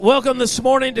Welcome this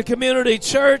morning to Community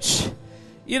Church.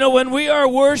 You know, when we are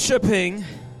worshiping,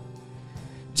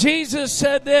 Jesus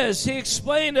said this. He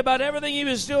explained about everything he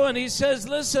was doing. He says,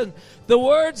 listen, the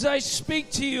words I speak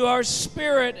to you are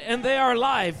spirit and they are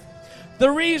life.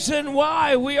 The reason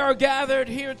why we are gathered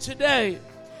here today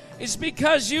is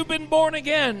because you've been born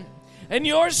again and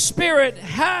your spirit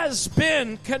has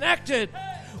been connected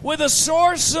with a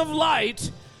source of light,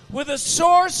 with a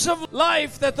source of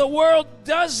life that the world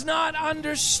does not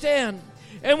understand.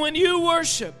 And when you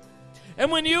worship, and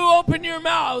when you open your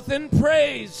mouth and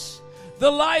praise,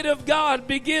 the light of God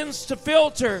begins to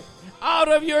filter out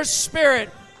of your spirit,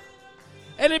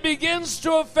 and it begins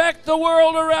to affect the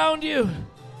world around you.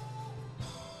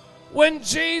 When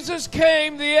Jesus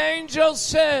came, the angel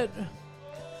said,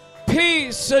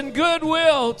 peace and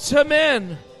goodwill to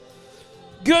men.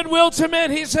 Goodwill to men.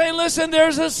 He's saying, listen,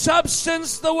 there's a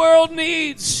substance the world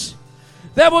needs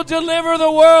that will deliver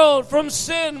the world from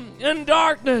sin and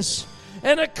darkness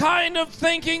and a kind of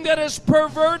thinking that is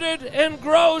perverted and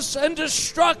gross and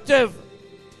destructive.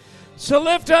 So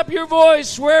lift up your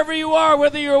voice wherever you are,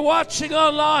 whether you're watching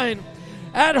online,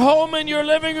 at home in your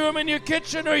living room, in your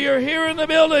kitchen, or you're here in the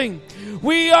building.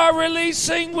 We are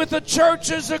releasing with the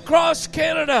churches across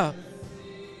Canada,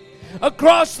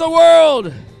 across the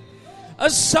world, a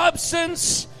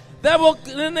substance that will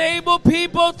enable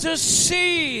people to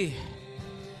see,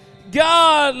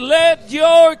 God, let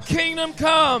your kingdom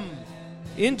come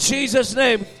in Jesus'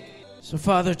 name. So,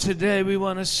 Father, today we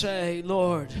want to say,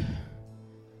 Lord,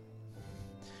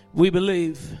 we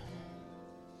believe.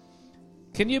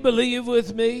 Can you believe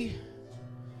with me?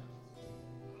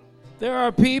 There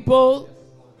are people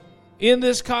in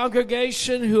this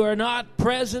congregation who are not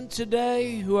present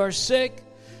today, who are sick,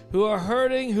 who are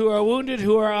hurting, who are wounded,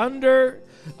 who are under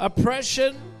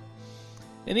oppression.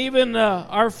 And even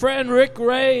our friend Rick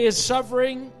Ray is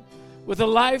suffering with a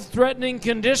life-threatening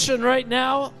condition right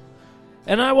now.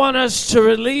 And I want us to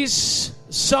release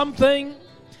something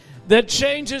that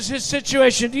changes his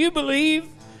situation. Do you believe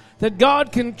that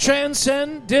God can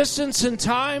transcend distance and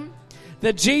time?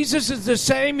 That Jesus is the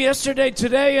same yesterday,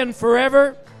 today, and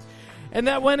forever? And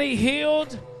that when he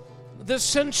healed the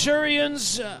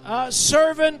centurion's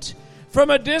servant from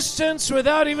a distance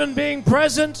without even being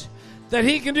present, that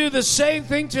he can do the same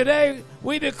thing today.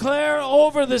 We declare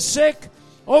over the sick,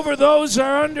 over those who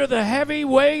are under the heavy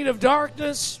weight of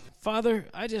darkness. Father,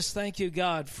 I just thank you,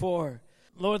 God, for,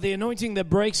 Lord, the anointing that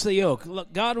breaks the yoke.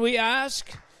 Look, God, we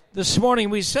ask this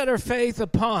morning, we set our faith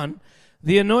upon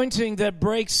the anointing that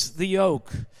breaks the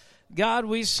yoke. God,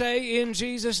 we say in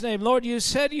Jesus' name, Lord, you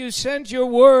said you sent your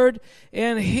word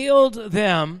and healed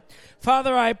them.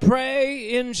 Father, I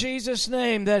pray in Jesus'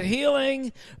 name that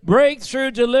healing,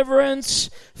 breakthrough, deliverance,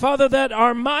 Father, that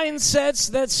our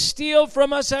mindsets that steal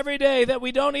from us every day, that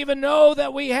we don't even know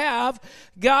that we have,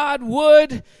 God,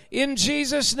 would, in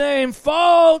Jesus' name,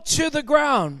 fall to the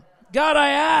ground. God, I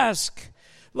ask,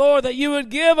 Lord, that you would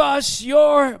give us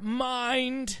your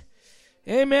mind.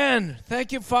 Amen.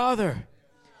 Thank you, Father.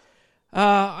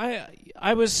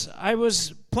 I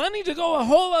was planning to go a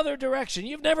whole other direction.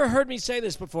 You've never heard me say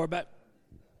this before, but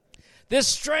this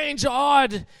strange,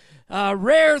 odd,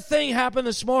 rare thing happened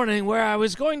this morning where I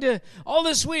was going to, all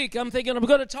this week, I'm thinking I'm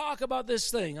going to talk about this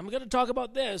thing. I'm going to talk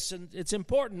about this, and it's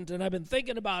important, and I've been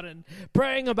thinking about it and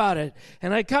praying about it.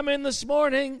 And I come in this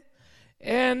morning,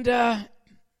 and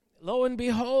lo and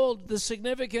behold, the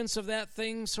significance of that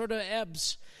thing sort of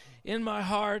ebbs in my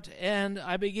heart, and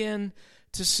I begin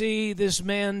to see this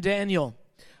man Daniel.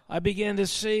 I began to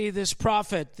see this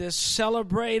prophet, this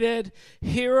celebrated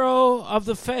hero of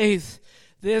the faith,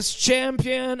 this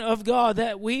champion of God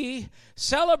that we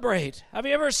celebrate. Have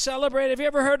you ever celebrated? Have you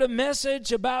ever heard a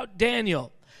message about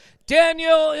Daniel?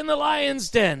 Daniel in the lion's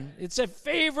den. It's a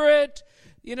favorite,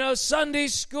 Sunday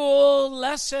school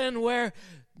lesson where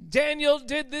Daniel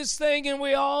did this thing and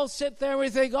we all sit there and we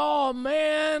think, oh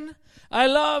man, I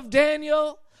love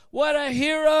Daniel. What a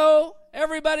hero.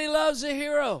 Everybody loves a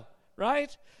hero,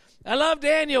 right? I love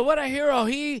Daniel. What a hero.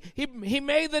 He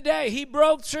made the day. He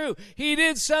broke through. He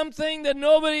did something that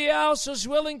nobody else was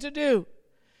willing to do.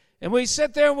 And we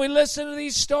sit there and we listen to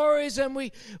these stories and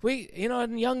we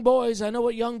and young boys, I know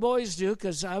what young boys do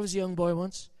because I was a young boy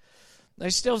once. I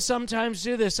still sometimes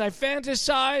do this. I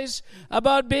fantasize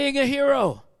about being a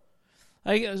hero.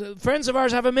 Friends of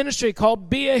ours have a ministry called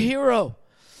Be a Hero.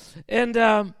 And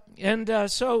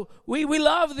so we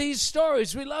love these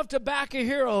stories. We love to back a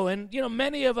hero. And,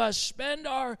 many of us spend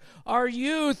our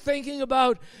youth thinking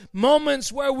about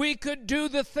moments where we could do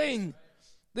the thing.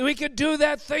 That we could do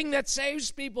that thing that saves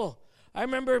people. I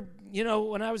remember,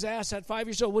 when I was asked at 5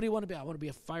 years old, what do you want to be? I want to be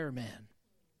a fireman.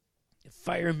 A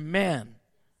fireman.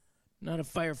 Not a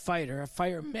firefighter, a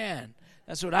fireman.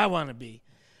 That's what I want to be.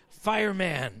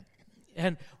 Fireman.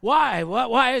 And why?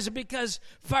 Why is it? Because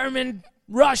firemen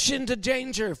rush into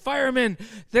danger. Firemen,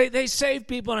 they save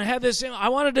people. And I had this, I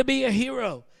wanted to be a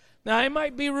hero. Now, it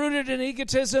might be rooted in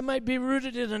egotism, might be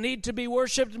rooted in a need to be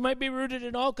worshipped, it might be rooted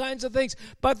in all kinds of things.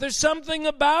 But there's something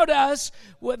about us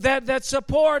that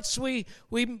supports. We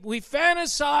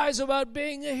fantasize about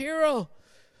being a hero.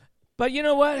 But you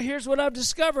know what? Here's what I've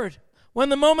discovered. When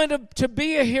the moment to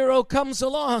be a hero comes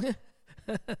along,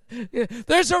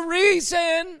 there's a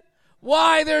reason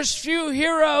why there's few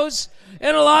heroes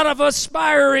and a lot of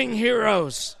aspiring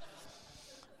heroes.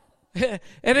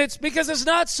 And it's because it's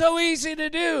not so easy to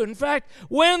do. In fact,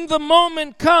 when the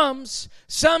moment comes,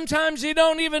 sometimes you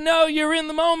don't even know you're in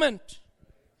the moment.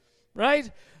 Right?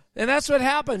 And that's what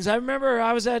happens. I remember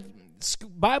I was at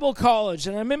Bible college,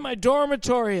 and I'm in my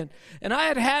dormitory, and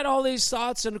I had all these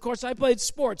thoughts, and of course I played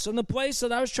sports, and the place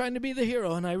that I was trying to be the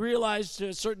hero, and I realized to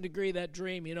a certain degree that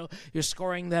dream, you're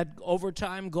scoring that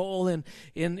overtime goal in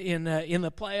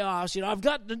the playoffs, I've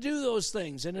got to do those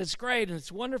things, and it's great, and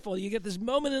it's wonderful. You get this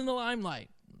moment in the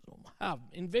limelight. Wow,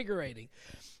 invigorating.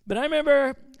 But I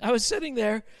remember I was sitting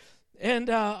there, and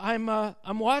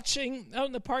I'm watching out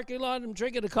in the parking lot, I'm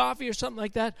drinking a coffee or something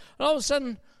like that, and all of a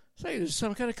sudden, there's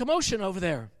some kind of commotion over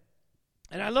there.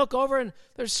 And I look over, and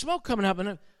there's smoke coming up,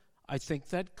 and I think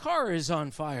that car is on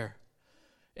fire.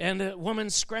 And a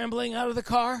woman's scrambling out of the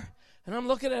car, and I'm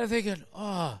looking at her thinking,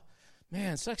 oh,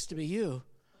 man, sucks to be you.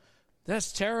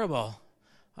 That's terrible.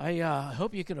 I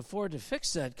hope you can afford to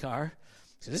fix that car,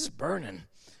 because this is burning.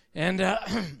 And,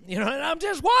 and I'm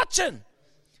just watching.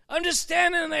 I'm just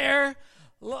standing there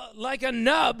like a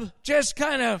nub, just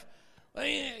kind of,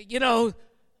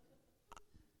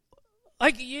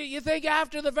 like you think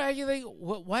after the fact, you think,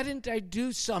 why didn't I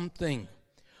do something?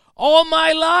 All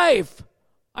my life,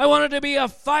 I wanted to be a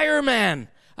fireman.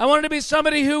 I wanted to be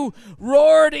somebody who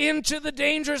roared into the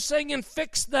dangerous thing and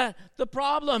fixed the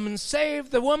problem and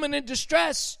saved the woman in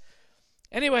distress.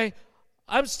 Anyway,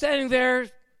 I'm standing there,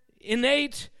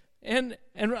 innate, and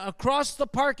across the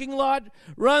parking lot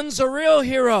runs a real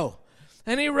hero.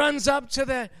 And he runs up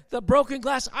to the broken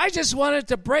glass. I just wanted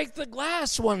to break the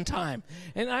glass one time.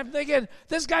 And I'm thinking,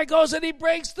 this guy goes and he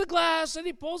breaks the glass and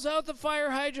he pulls out the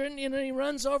fire hydrant, he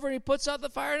runs over and he puts out the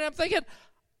fire. And I'm thinking,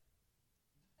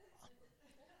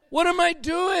 what am I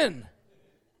doing?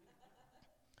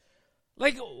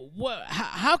 Like,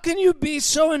 how can you be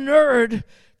so inert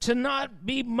to not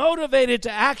be motivated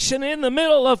to action in the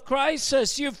middle of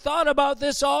crisis? You've thought about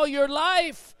this all your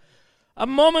life. A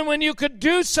moment when you could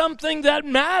do something that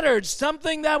mattered,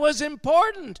 something that was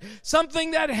important,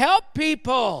 something that helped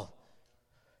people.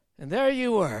 And there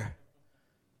you were,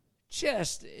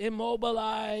 just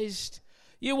immobilized.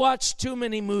 You watch too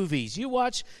many movies.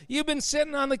 You've been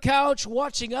sitting on the couch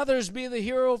watching others be the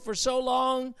hero for so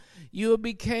long, you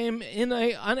became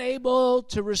unable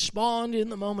to respond in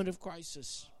the moment of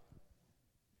crisis.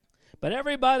 But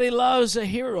everybody loves a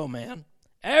hero, man.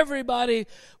 Everybody,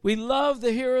 we love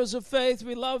the heroes of faith.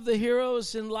 We love the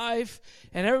heroes in life.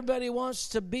 And everybody wants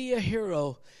to be a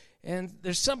hero. And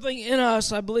there's something in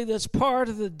us, I believe, that's part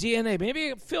of the DNA. Maybe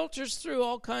it filters through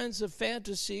all kinds of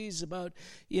fantasies about,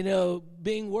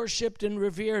 being worshipped and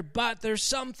revered. But there's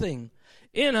something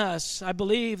in us, I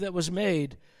believe, that was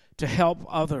made to help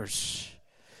others.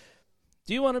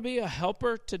 Do you want to be a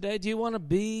helper today? Do you want to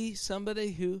be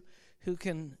somebody who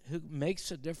makes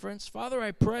a difference? Father,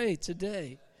 I pray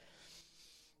today,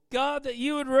 God, that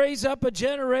you would raise up a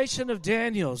generation of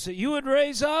Daniels, that you would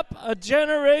raise up a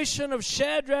generation of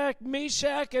Shadrach,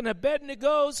 Meshach, and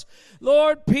Abednego's,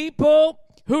 Lord, people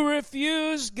who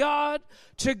refuse, God,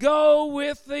 to go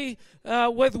with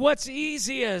what's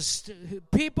easiest,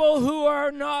 people who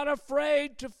are not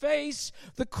afraid to face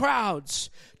the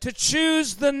crowds, to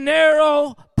choose the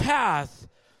narrow path.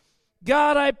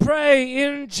 God, I pray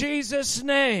in Jesus'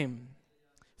 name,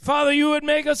 Father, you would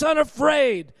make us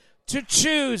unafraid to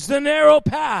choose the narrow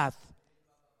path.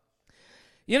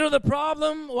 The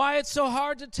problem, why it's so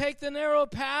hard to take the narrow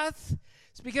path,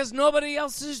 is because nobody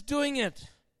else is doing it,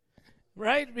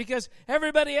 right? Because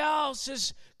everybody else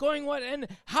is going and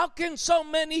how can so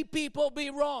many people be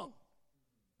wrong?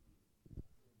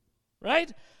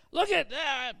 Right? Look at,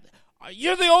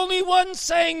 you're the only one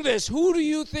saying this. Who do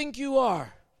you think you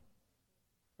are?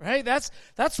 Right? That's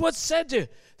what's said to.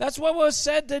 That's what was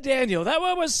said to Daniel. That's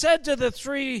what was said to the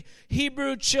 3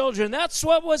 Hebrew children. That's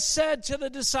what was said to the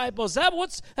disciples.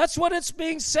 That's what it's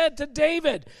being said to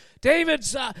David.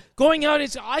 David's going out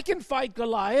and says, I can fight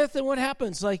Goliath. And what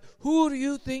happens? Like, who do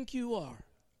you think you are?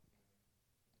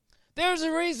 There's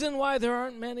a reason why there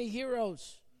aren't many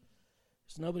heroes.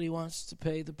 because nobody wants to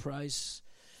pay the price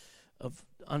of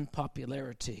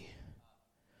unpopularity.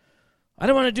 I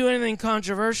don't want to do anything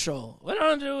controversial. I don't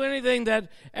want to do anything that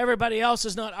everybody else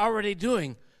is not already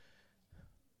doing.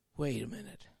 Wait a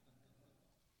minute.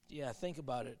 Yeah, think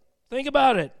about it. Think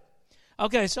about it.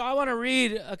 Okay, so I want to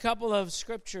read a couple of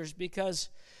scriptures because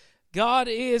God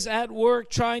is at work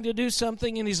trying to do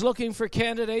something, and He's looking for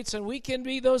candidates, and we can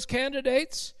be those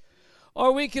candidates,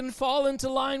 or we can fall into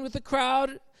line with the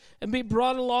crowd and be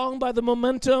brought along by the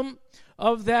momentum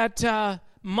of that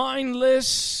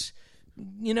mindless,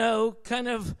 kind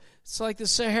of, it's like the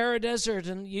Sahara Desert,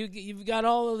 and you've got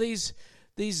all of these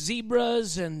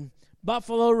zebras and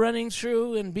buffalo running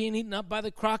through and being eaten up by the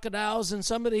crocodiles,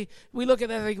 and we look at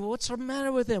that and think, what's the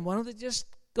matter with them? Why don't they just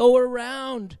go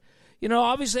around?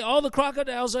 Obviously all the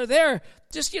crocodiles are there.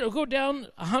 Just, go down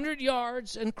 100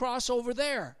 yards and cross over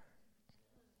there.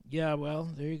 Yeah,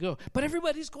 well, there you go. But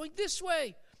everybody's going this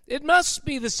way. It must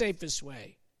be the safest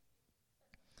way.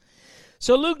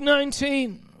 So Luke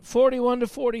 19, 41 to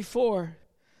 44,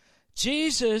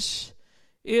 Jesus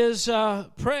is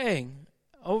praying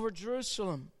over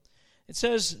Jerusalem. It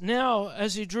says, now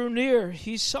as he drew near,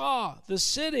 he saw the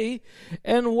city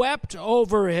and wept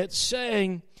over it,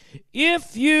 saying,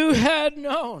 if you had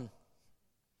known,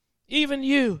 even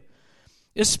you,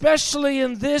 especially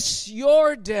in this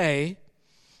your day,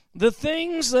 the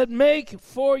things that make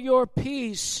for your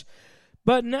peace,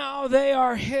 but now they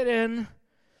are hidden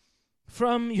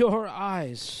from your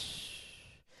eyes.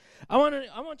 I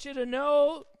want you to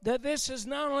know that this is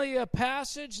not only a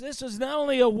passage, this is not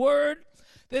only a word,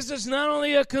 this is not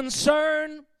only a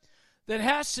concern that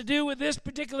has to do with this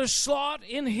particular slot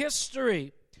in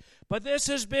history, but this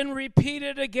has been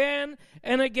repeated again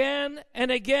and again and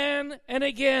again and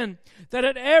again, that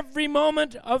at every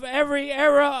moment of every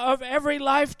era, of every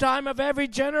lifetime, of every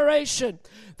generation,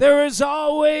 there is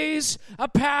always a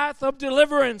path of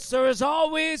deliverance. There is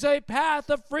always a path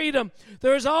of freedom.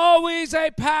 There is always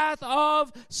a path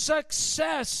of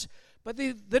success. But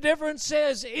the difference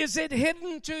is it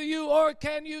hidden to you or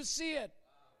can you see it?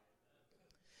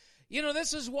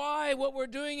 This is why what we're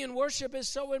doing in worship is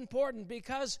so important,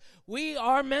 because we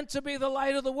are meant to be the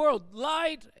light of the world.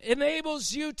 Light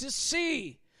enables you to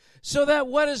see, so that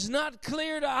what is not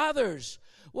clear to others,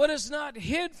 what is not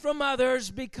hid from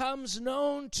others, becomes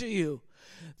known to you.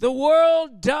 The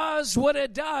world does what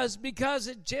it does because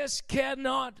it just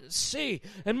cannot see.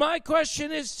 And my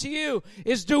question is to you,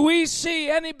 do we see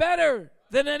any better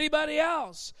than anybody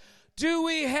else? Do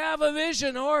we have a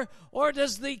vision, or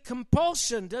does the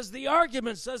compulsion, does the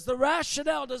arguments, does the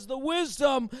rationale, does the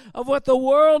wisdom of what the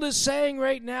world is saying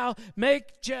right now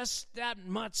make just that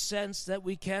much sense that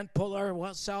we can't pull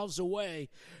ourselves away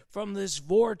from this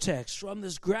vortex, from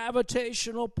this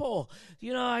gravitational pull?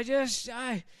 I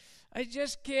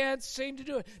just can't seem to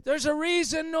do it. There's a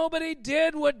reason nobody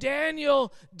did what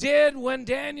Daniel did when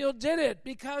Daniel did it,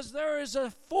 because there is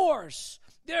a force.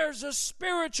 There's a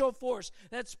spiritual force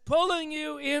that's pulling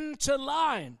you into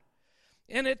line.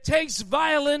 And it takes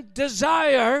violent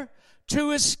desire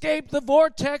to escape the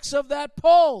vortex of that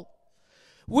pull.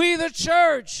 We, the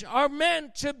church, are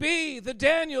meant to be the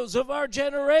Daniels of our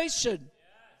generation.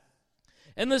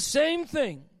 And the same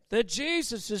thing that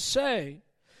Jesus is saying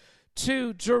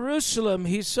to Jerusalem,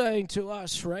 he's saying to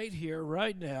us right here,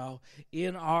 right now,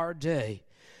 in our day.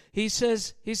 He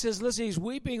says, listen, he's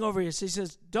weeping over us. He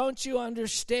says, don't you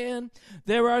understand?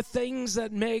 There are things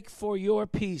that make for your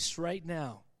peace right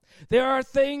now. There are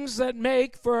things that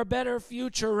make for a better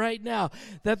future right now.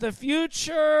 That the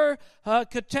future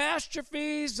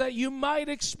catastrophes that you might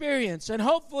experience, and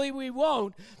hopefully we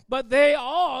won't, but they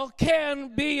all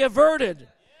can be averted.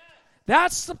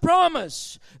 That's the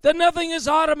promise, that nothing is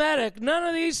automatic. None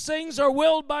of these things are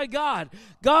willed by God.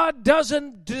 God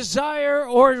doesn't desire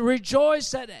or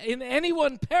rejoice in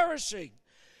anyone perishing.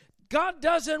 God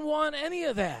doesn't want any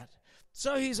of that.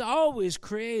 So he's always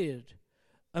created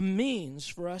a means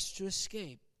for us to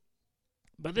escape.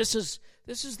 But this is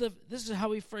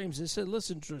how he frames it. He said,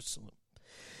 listen, Jerusalem,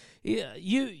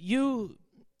 you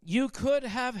could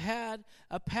have had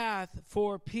a path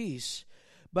for peace,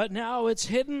 but now it's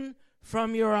hidden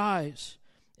from your eyes.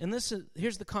 And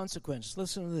here's the consequence.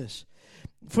 Listen to this.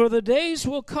 For the days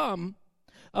will come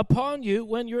upon you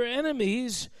when your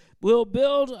enemies will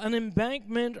build an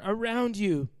embankment around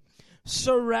you,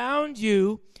 surround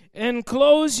you, and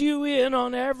close you in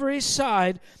on every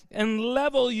side, and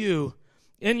level you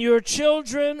and your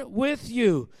children with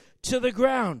you to the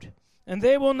ground. And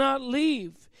they will not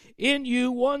leave in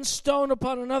you one stone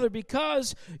upon another,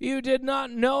 because you did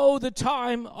not know the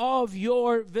time of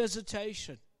your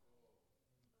visitation.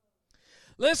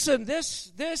 Listen,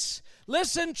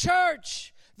 listen,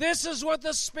 church. This is what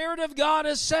the Spirit of God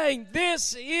is saying.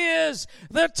 This is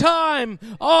the time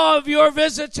of your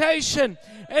visitation.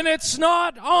 And it's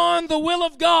not on the will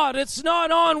of God. It's not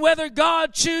on whether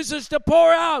God chooses to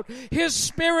pour out His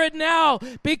Spirit now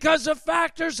because of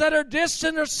factors that are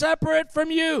distant or separate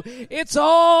from you. It's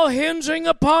all hinging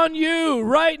upon you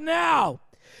right now.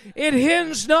 It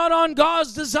hinged not on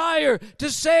God's desire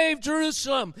to save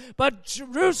Jerusalem, but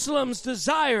Jerusalem's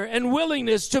desire and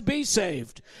willingness to be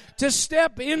saved, to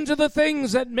step into the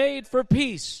things that made for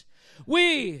peace.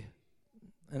 We,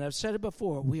 and I've said it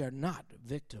before, we are not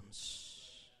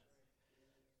victims.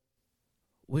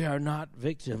 We are not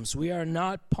victims. We are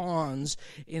not pawns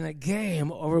in a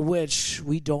game over which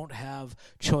we don't have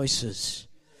choices.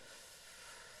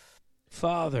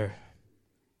 Father,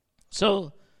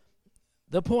 so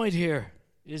the point here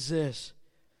is this.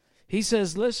 He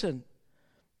says, listen,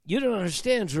 you don't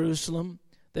understand, Jerusalem.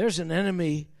 There's an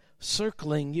enemy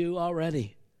circling you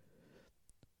already.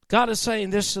 God is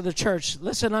saying this to the church.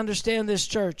 Listen, understand this,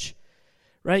 church.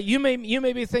 Right? You may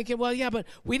be thinking, well, yeah, but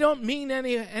we don't mean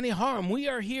any harm. We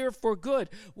are here for good.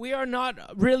 We are not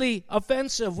really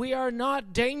offensive. We are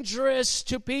not dangerous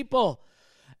to people.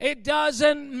 It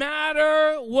doesn't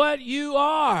matter what you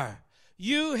are.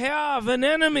 You have an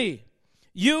enemy.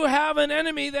 You have an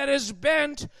enemy that is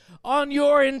bent on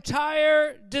your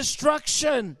entire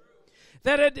destruction.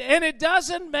 And it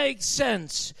doesn't make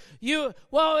sense.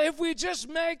 If we just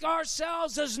make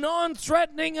ourselves as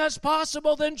non-threatening as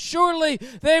possible, then surely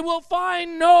they will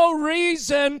find no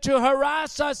reason to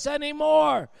harass us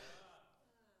anymore.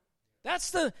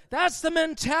 That's the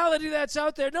mentality that's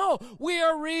out there. No, we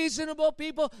are reasonable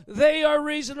people. They are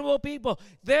reasonable people.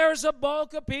 There's a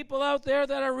bulk of people out there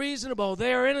that are reasonable.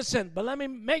 They are innocent. But let me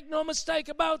make no mistake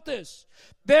about this.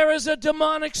 There is a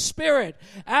demonic spirit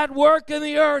at work in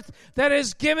the earth that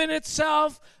has given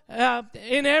itself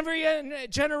in every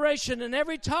generation and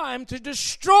every time to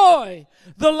destroy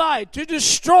the light, to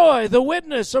destroy the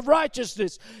witness of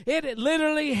righteousness. It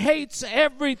literally hates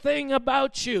everything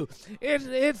about you.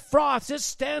 It froths. It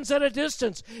stands at a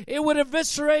distance. It would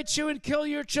eviscerate you and kill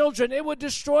your children. It would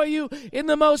destroy you in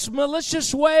the most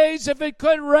malicious ways if it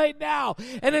could right now.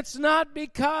 And it's not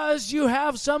because you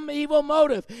have some evil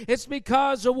motive. It's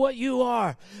because of what you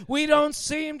are. We don't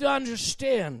seem to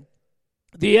understand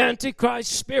the Antichrist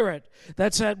spirit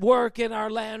that's at work in our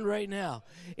land right now.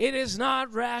 It is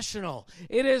not rational.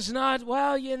 It is not,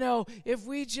 if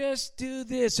we just do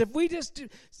this,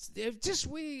 if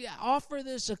we offer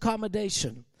this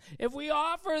accommodation, if we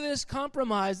offer this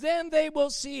compromise, then they will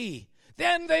see.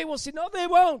 Then they will see. No, they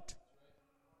won't.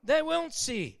 They won't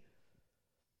see.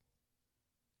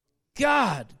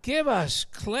 God, give us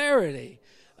clarity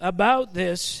about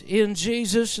this in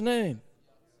Jesus' name.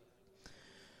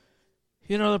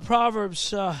 The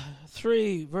Proverbs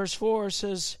 3, verse 4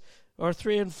 says, or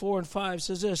 3 and 4 and 5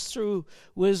 says this: through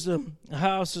wisdom a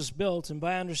house is built, and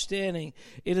by understanding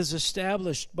it is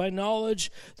established. By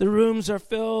knowledge the rooms are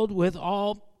filled with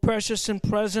all precious and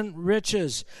present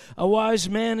riches. A wise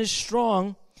man is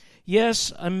strong.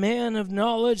 Yes, a man of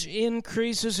knowledge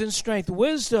increases in strength.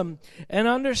 Wisdom and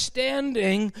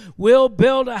understanding will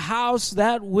build a house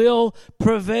that will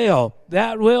prevail,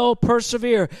 that will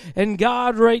persevere. And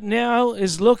God right now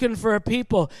is looking for a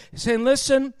people, saying,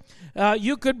 listen,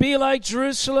 you could be like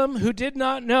Jerusalem, who did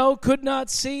not know, could not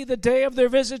see the day of their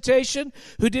visitation,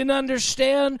 who didn't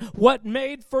understand what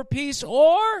made for peace,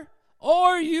 or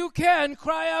you can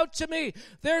cry out to me.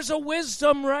 There's a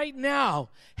wisdom right now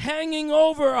hanging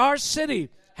over our city,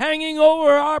 hanging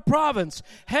over our province,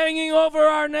 hanging over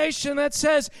our nation that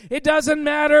says it doesn't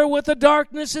matter what the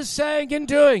darkness is saying and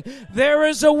doing. There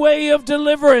is a way of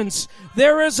deliverance.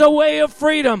 There is a way of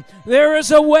freedom. There is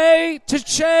a way to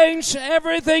change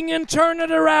everything and turn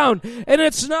it around. And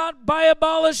it's not by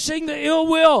abolishing the ill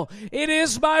will. It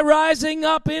is by rising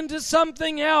up into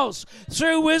something else.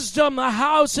 Through wisdom, a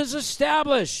house is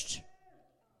established.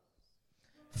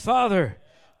 Father,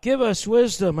 give us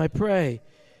wisdom, I pray,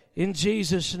 in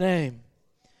Jesus' name.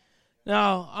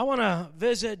 Now, I want to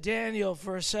visit Daniel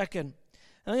for a second.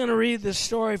 I'm going to read this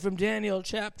story from Daniel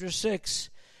chapter 6.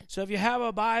 So if you have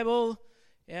a Bible,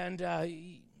 and,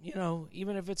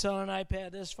 even if it's on an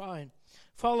iPad, that's fine.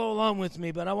 Follow along with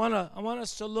me. But I want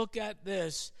us to look at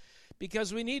this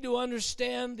because we need to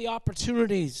understand the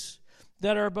opportunities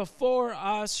that are before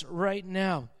us right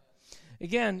now.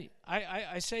 Again,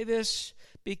 I say this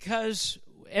because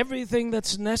everything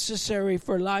that's necessary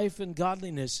for life and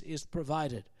godliness is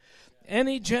provided.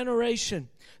 Any generation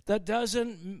that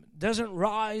doesn't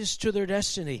rise to their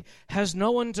destiny has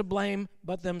no one to blame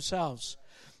but themselves.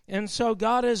 And so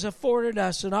God has afforded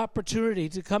us an opportunity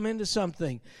to come into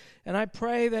something. And I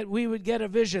pray that we would get a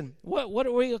vision. What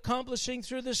are we accomplishing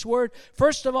through this word?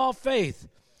 First of all, faith.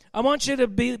 I want you to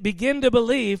begin to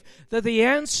believe that the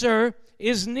answer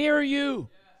is near you.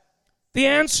 The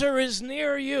answer is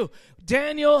near you.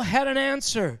 Daniel had an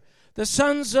answer. The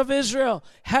sons of Israel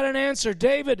had an answer.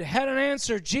 David had an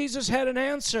answer. Jesus had an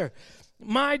answer.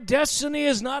 My destiny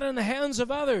is not in the hands of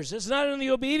others. It's not in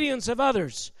the obedience of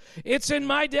others. It's in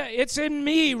it's in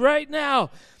me right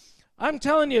now. I'm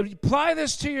telling you, apply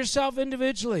this to yourself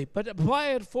individually, but apply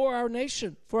it for our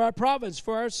nation, for our province,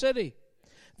 for our city.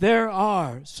 There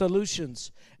are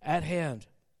solutions at hand.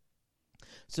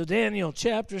 So Daniel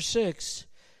chapter 6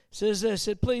 says this: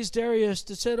 It pleased Darius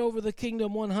to set over the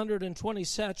kingdom 120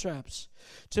 satraps,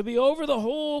 to be over the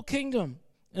whole kingdom,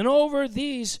 and over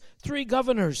these 3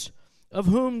 governors, of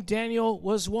whom Daniel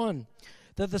was one,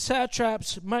 that the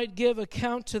satraps might give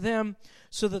account to them,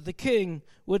 so that the king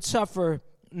would suffer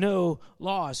no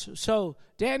loss. So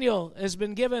Daniel has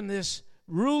been given this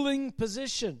ruling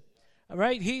position. All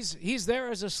right, he's there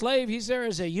as a slave. He's there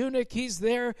as a eunuch. He's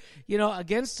there,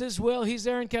 against his will. He's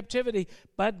there in captivity.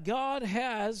 But God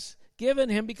has given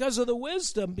him, because of the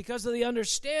wisdom, because of the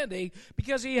understanding,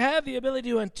 because he had the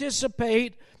ability to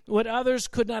anticipate what others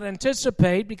could not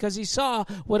anticipate, because he saw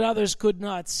what others could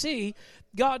not see,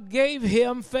 God gave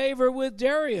him favor with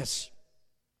Darius.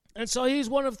 And so he's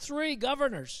one of 3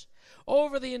 governors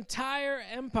over the entire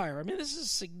empire. I mean, this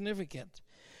is significant.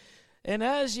 And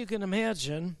as you can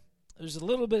imagine, there's a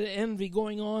little bit of envy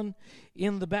going on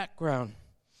in the background.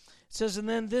 It says, and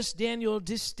then this Daniel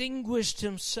distinguished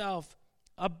himself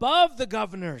above the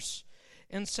governors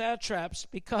and satraps,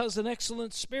 because an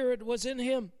excellent spirit was in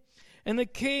him. And the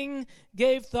king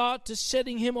gave thought to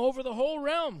setting him over the whole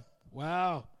realm.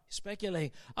 Wow,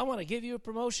 speculating. I want to give you a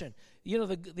promotion.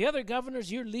 The other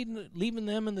governors, you're leaving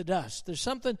them in the dust. There's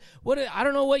something, I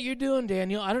don't know what you're doing,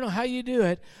 Daniel. I don't know how you do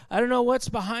it. I don't know what's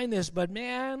behind this, but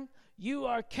man, you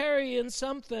are carrying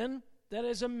something that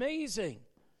is amazing.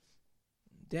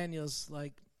 Daniel's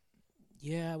like,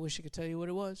 yeah, I wish I could tell you what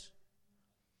it was.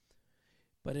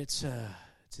 But it's an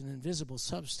invisible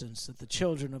substance that the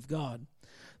children of God,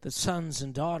 the sons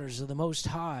and daughters of the Most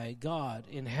High God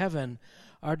in heaven,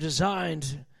 are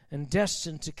designed and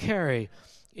destined to carry.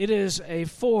 It is a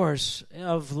force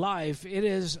of life. It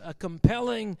is a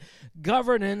compelling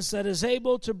governance that is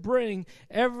able to bring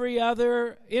every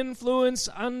other influence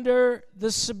under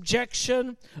the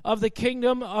subjection of the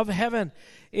kingdom of heaven.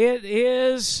 It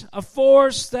is a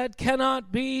force that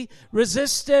cannot be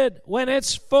resisted when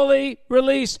it's fully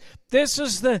released. This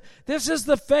is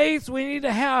the faith we need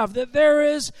to have, that there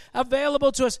is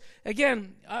available to us.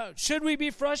 Again, should we be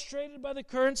frustrated by the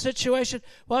current situation?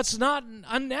 Well, it's not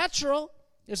unnatural.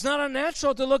 It's not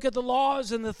unnatural to look at the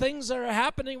laws and the things that are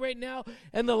happening right now,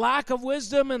 and the lack of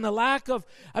wisdom and the lack of,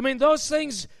 those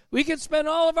things, we can spend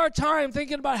all of our time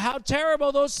thinking about how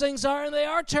terrible those things are, and they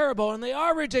are terrible, and they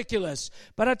are ridiculous.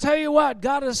 But I tell you what,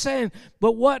 God is saying,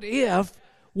 but what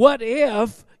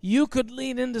if you could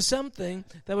lean into something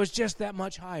that was just that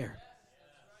much higher?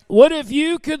 What if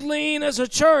you could lean as a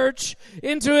church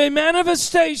into a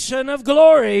manifestation of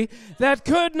glory that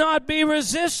could not be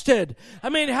resisted?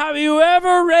 Have you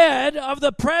ever read of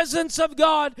the presence of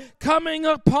God coming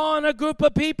upon a group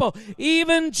of people?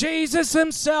 Even Jesus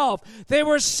himself, they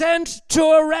were sent to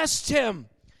arrest him.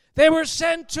 They were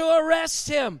sent to arrest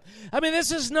him.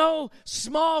 This is no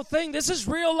small thing. This is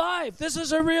real life. This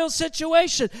is a real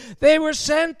situation. They were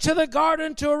sent to the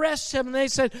garden to arrest him. And they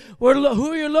said, who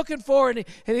are you looking for? And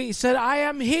he said, I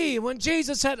am he. When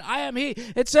Jesus said, I am he,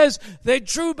 it says they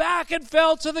drew back and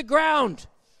fell to the ground.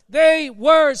 They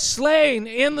were slain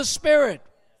in the spirit.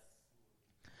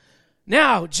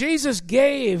 Now, Jesus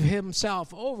gave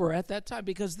himself over at that time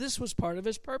because this was part of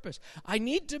his purpose. I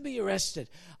need to be arrested.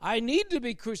 I need to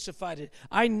be crucified.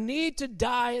 I need to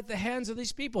die at the hands of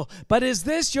these people. But is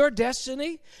this your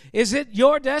destiny? Is it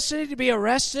your destiny to be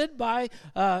arrested by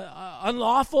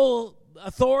unlawful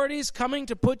authorities coming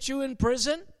to put you in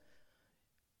prison?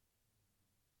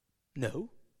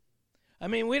 No.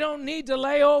 We don't need to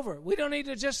lay over. We don't need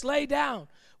to just lay down.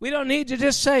 We don't need to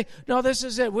just say, no, this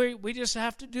is it. We just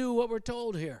have to do what we're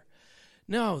told here.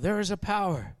 No, there is a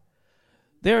power.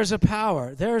 There is a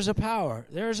power. There is a power.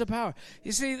 There is a power.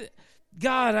 You see,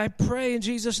 God, I pray in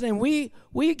Jesus' name,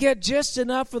 we get just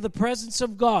enough of the presence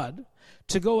of God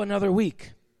to go another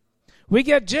week. We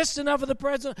get just enough of the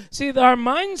presence. See, our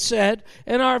mindset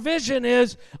and our vision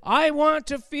is, I want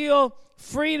to feel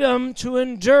freedom to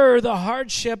endure the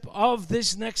hardship of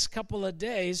this next couple of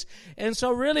days. And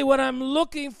so really what I'm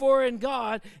looking for in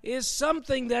God is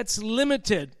something that's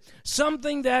limited,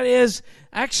 something that is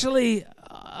actually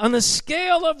on the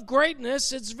scale of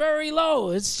greatness, it's very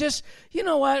low. It's just, you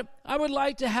know what, I would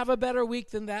like to have a better week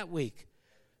than that week.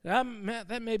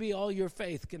 That may be all your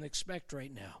faith can expect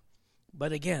right now.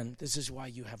 But again, this is why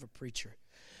you have a preacher.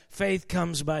 Faith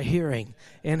comes by hearing,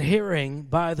 and hearing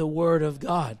by the word of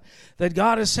God. That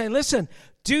God is saying, listen,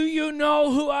 do you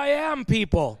know who I am,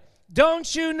 people?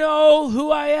 Don't you know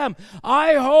who I am?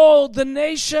 I hold the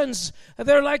nations.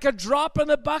 They're like a drop in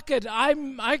the bucket.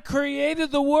 I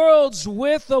created the worlds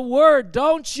with the word.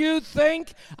 Don't you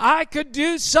think I could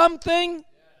do something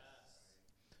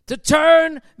to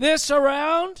turn this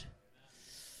around?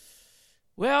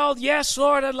 Well, yes,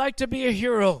 Lord, I'd like to be a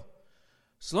hero.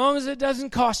 As long as it doesn't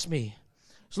cost me.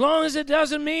 As long as it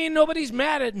doesn't mean nobody's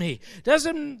mad at me. Just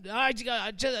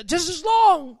as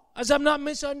long as I'm not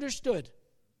misunderstood.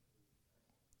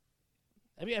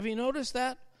 Have you noticed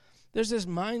that? There's this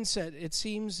mindset, it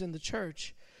seems, in the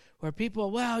church where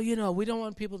people, well, you know, we don't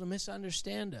want people to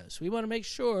misunderstand us. We want to make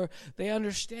sure they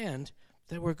understand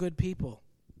that we're good people.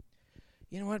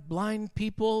 You know what? Blind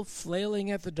people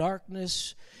flailing at the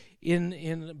darkness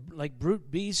in like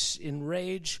brute beasts in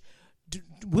rage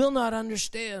will not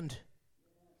understand.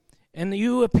 And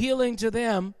you appealing to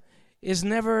them is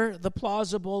never the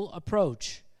plausible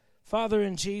approach. Father,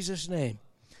 in Jesus' name,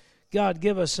 God,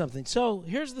 give us something. So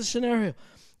here's the scenario.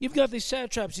 You've got these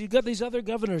satraps. You've got these other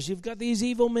governors. You've got these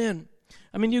evil men.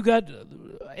 I mean, you've got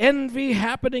envy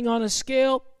happening on a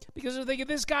scale because they're thinking,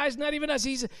 this guy's not even us.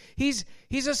 He's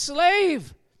a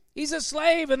slave. He's a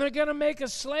slave, and they're going to make a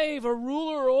slave a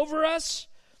ruler over us.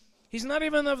 He's not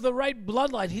even of the right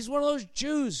bloodline. He's one of those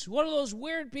Jews, one of those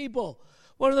weird people,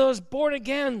 one of those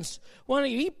born-agains.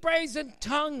 He prays in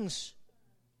tongues.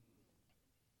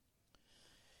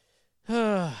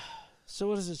 So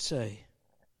what does it say?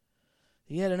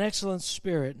 He had an excellent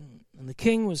spirit, and the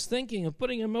king was thinking of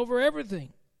putting him over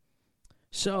everything.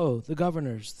 So the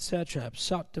governors, the satraps,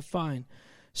 sought to find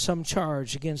some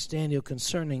charge against Daniel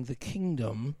concerning the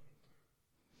kingdom,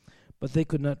 but they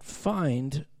could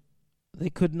find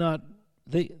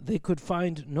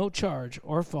no charge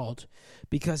or fault,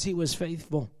 because he was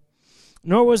faithful.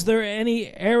 Nor was there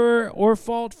any error or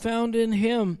fault found in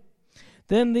him.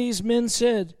 Then these men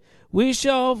said, We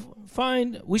shall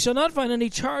not find any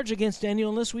charge against Daniel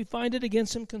unless we find it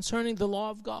against him concerning the law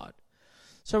of God.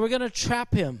 So we're going to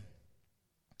trap him.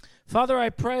 Father, I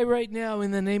pray right now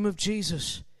in the name of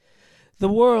Jesus, the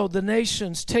world, the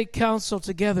nations, take counsel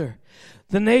together.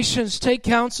 The nations take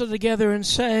counsel together in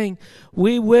saying,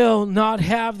 we will not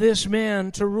have this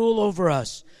man to rule over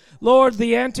us. Lord,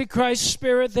 the Antichrist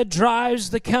spirit that drives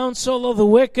the counsel of the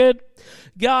wicked,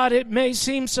 God, it may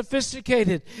seem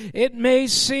sophisticated. It may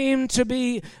seem to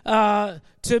be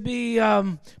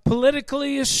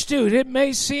politically astute. It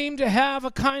may seem to have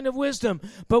a kind of wisdom,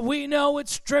 but we know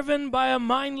it's driven by a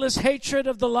mindless hatred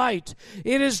of the light.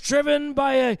 It is driven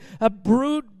by a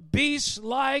brute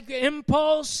beast-like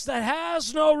impulse that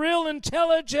has no real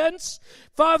intelligence.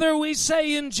 Father, we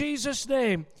say in Jesus'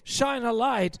 name, shine a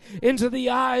light into the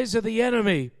eyes of the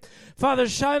enemy. Father,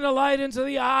 shine a light into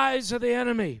the eyes of the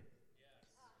enemy.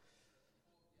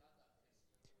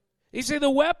 You see, the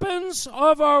weapons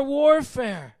of our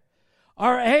warfare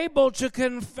are able to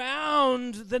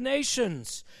confound the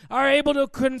nations, are able to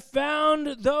confound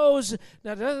those.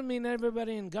 Now, that doesn't mean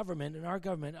everybody in government, in our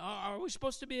government. Are we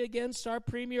supposed to be against our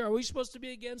premier? Are we supposed to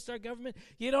be against our government?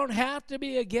 You don't have to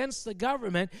be against the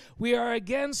government. We are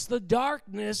against the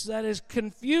darkness that is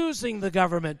confusing the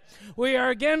government. We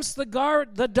are against the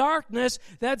darkness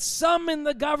that some in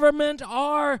the government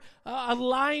are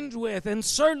aligned with. And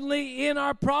certainly in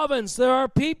our province, there are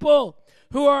people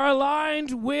who are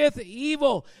aligned with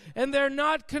evil, and they're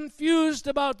not confused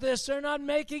about this. They're not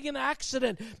making an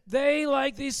accident. They,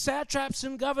 like these satraps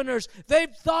and governors, they've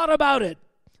thought about it.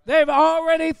 They've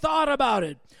already thought about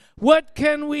it. What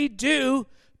can we do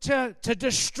to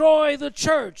destroy the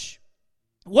church?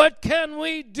 What can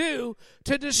we do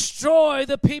to destroy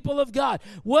the people of God?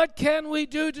 What can we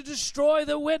do to destroy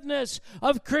the witness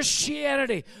of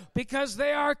Christianity? Because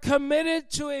they are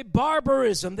committed to a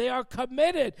barbarism. They are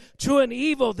committed to an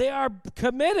evil. They are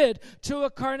committed to a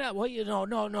carnal. Well,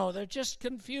 no, they're just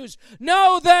confused.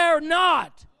 No, they're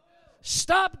not.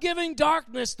 Stop giving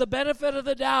darkness the benefit of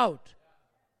the doubt.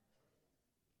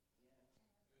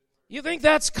 You think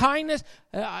that's kindness?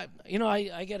 I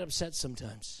get upset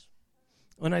sometimes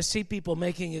when I see people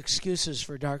making excuses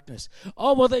for darkness.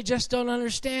 Oh, well, they just don't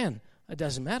understand. It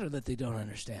doesn't matter that they don't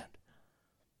understand.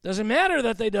 Doesn't matter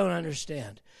that they don't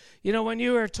understand. You know, when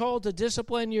you are told to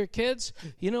discipline your kids,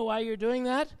 you know why you're doing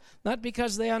that? Not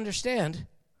because they understand,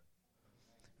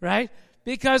 right?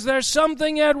 Because there's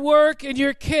something at work in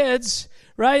your kids,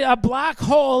 right? A black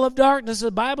hole of darkness.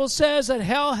 The Bible says that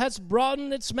hell has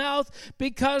broadened its mouth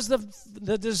because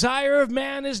the desire of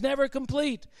man is never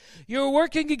complete. You're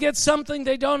working against something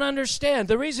they don't understand.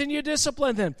 The reason you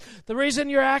discipline them, the reason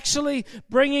you're actually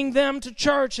bringing them to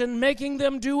church and making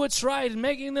them do what's right and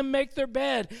making them make their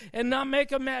bed and not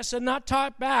make a mess and not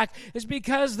talk back is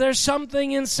because there's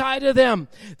something inside of them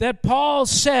that Paul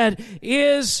said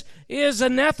is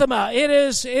anathema. It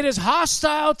is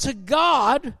hostile to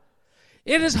God.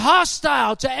 It is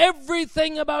hostile to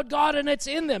everything about God, and it's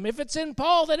in them. If it's in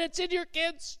Paul, then it's in your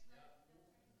kids.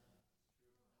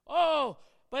 Oh,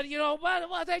 but you know,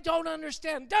 well, they don't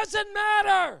understand. Doesn't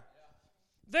matter.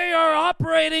 They are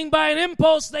operating by an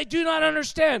impulse they do not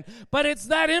understand, but it's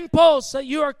that impulse that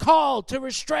you are called to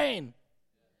restrain.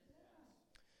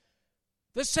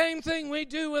 The same thing we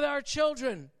do with our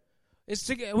children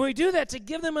is we do that to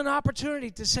give them an opportunity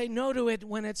to say no to it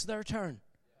when it's their turn.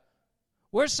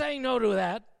 We're saying no to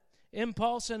that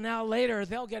impulse, and now later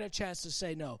they'll get a chance to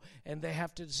say no, and they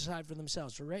have to decide for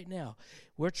themselves. So right now,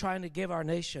 we're trying to give our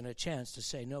nation a chance to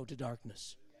say no to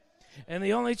darkness. And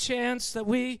the only chance that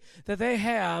they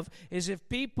have is if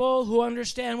people who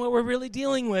understand what we're really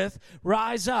dealing with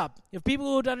rise up. If people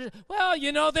who don't understand, well,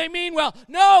 you know, they mean well.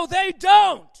 No, they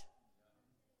don't.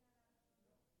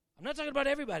 I'm not talking about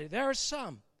everybody. There are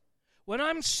some. When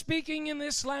I'm speaking in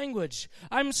this language,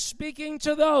 I'm speaking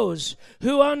to those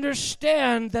who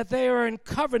understand that they are in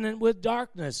covenant with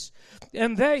darkness.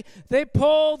 And they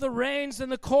pull the reins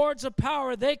and the cords of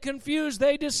power. They confuse,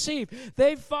 they deceive.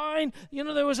 They find, you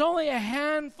know, there was only a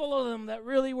handful of them that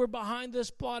really were behind this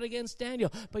plot against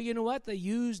Daniel. But you know what? They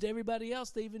used everybody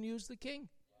else. They even used the king.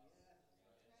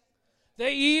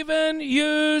 They even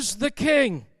used the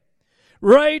king.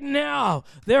 Right now,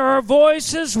 there are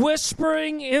voices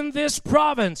whispering in this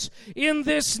province, in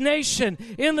this nation,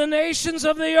 in the nations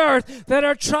of the earth that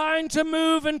are trying to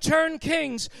move and turn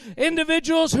kings,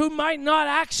 individuals who might not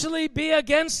actually be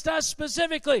against us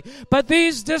specifically, but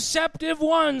these deceptive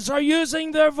ones are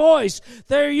using their voice.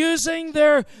 They're using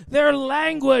their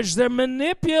language, their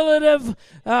manipulative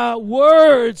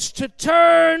words to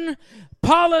turn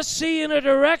policy in a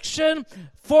direction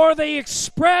for the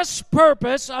express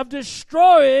purpose of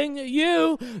destroying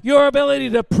you, your ability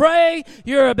to pray,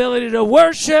 your ability to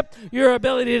worship, your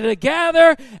ability to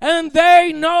gather, and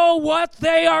they know what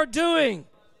they are doing.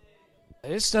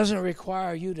 This doesn't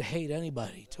require you to hate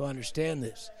anybody to understand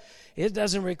this. It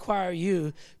doesn't require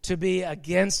you to be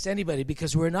against anybody,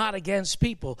 because we're not against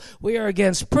people. We are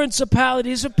against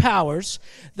principalities of powers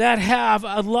that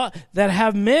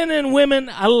have men and women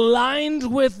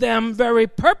aligned with them very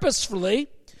purposefully,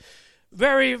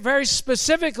 very, very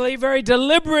specifically, very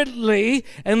deliberately,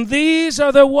 and these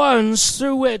are the ones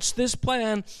through which this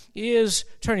plan is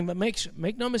turning. But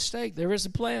make no mistake, there is a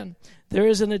plan. There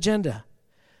is an agenda.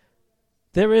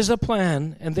 There is a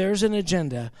plan, and there is an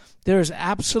agenda. There is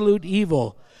absolute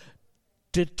evil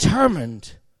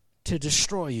determined to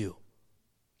destroy you.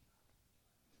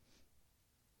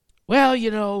 Well,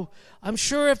 you know, I'm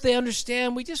sure if they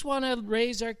understand, we just want to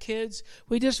raise our kids,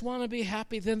 we just want to be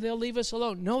happy, then they'll leave us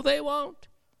alone. No, they won't.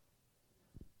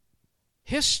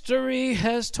 History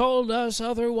has told us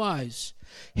otherwise.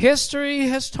 History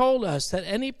has told us that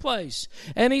any place,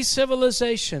 any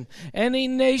civilization, any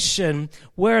nation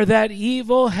where that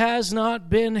evil has not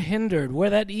been hindered, where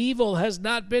that evil has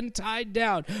not been tied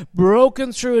down,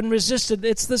 broken through and resisted,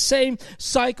 it's the same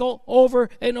cycle over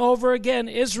and over again.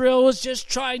 Israel was just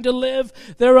trying to live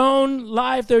their own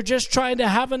life. They're just trying to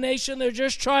have a nation. They're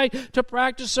just trying to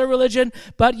practice their religion.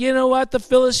 But you know what? The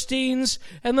Philistines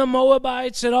and the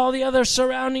Moabites and all the other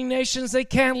surrounding nations, they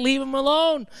can't leave them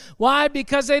alone. Why?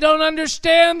 Because they don't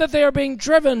understand that they are being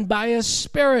driven by a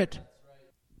spirit.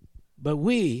 But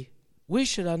we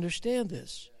should understand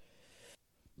this.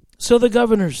 So the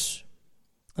governors,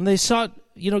 and they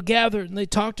gathered, and they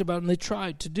talked about it, and they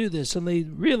tried to do this, and they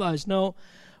realized, no,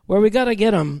 where we got to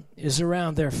get them is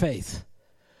around their faith.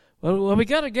 Well, what we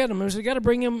got to get them is we got to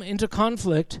bring them into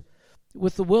conflict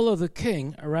with the will of the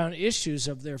king around issues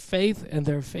of their faith and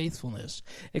their faithfulness,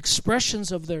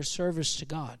 expressions of their service to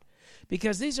God.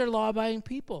 Because these are law-abiding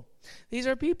people. These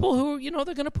are people who,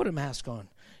 they're going to put a mask on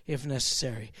if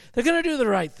necessary. They're going to do the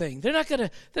right thing. They're not going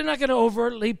to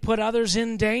overtly put others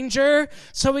in danger.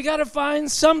 So we got to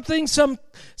find something, some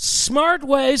smart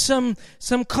way, some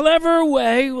clever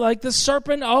way, like the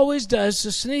serpent always does,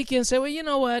 to sneak in and say, well, you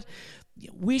know what?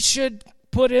 We should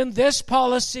put in this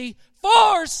policy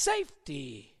for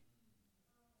safety.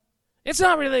 It's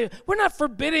not really, we're not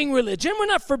forbidding religion. We're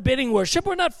not forbidding worship.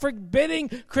 We're not forbidding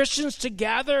Christians to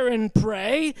gather and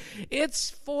pray. It's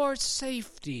for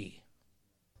safety.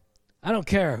 I don't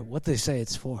care what they say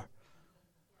it's for.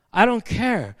 I don't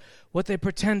care what they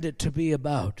pretend it to be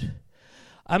about.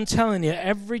 I'm telling you,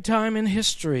 every time in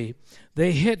history,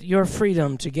 they hit your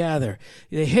freedom to gather.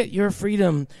 They hit your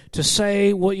freedom to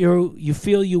say what you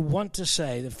feel you want to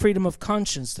say, the freedom of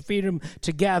conscience, the freedom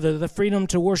to gather, the freedom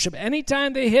to worship.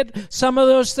 Anytime they hit some of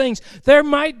those things, there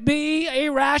might be a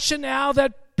rationale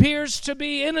that appears to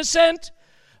be innocent,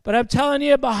 but I'm telling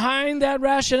you, behind that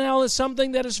rationale is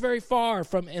something that is very far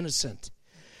from innocent.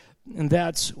 And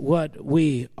that's what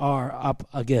we are up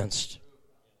against.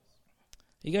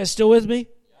 You guys still with me?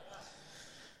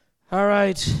 All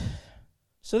right.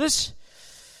 So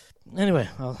anyway,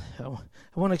 I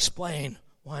want to explain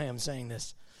why I'm saying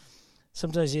this.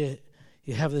 Sometimes you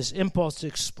have this impulse to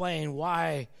explain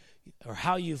why or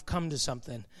how you've come to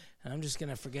something, and I'm just going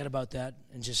to forget about that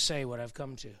and just say what I've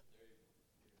come to.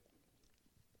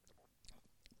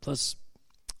 Plus,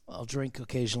 I'll drink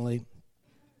occasionally.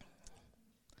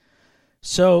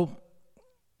 So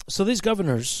these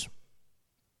governors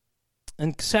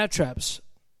and satraps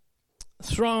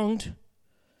thronged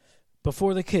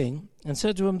before the king and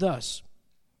said to him thus,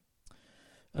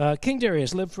 King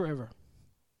Darius, live forever.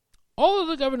 All of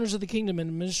the governors of the kingdom and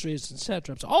administrators and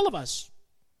satraps, all of us,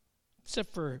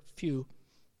 except for a few,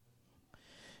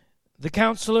 the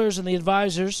counselors and the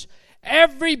advisors,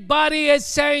 everybody is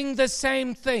saying the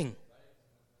same thing.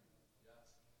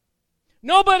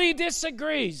 Nobody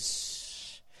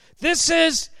disagrees. This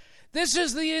is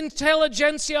the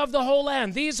intelligentsia of the whole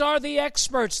land. These are the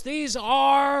experts. These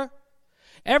are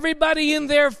everybody in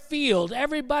their field.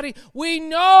 Everybody, we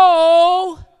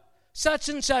know such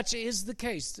and such is the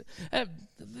case.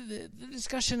 The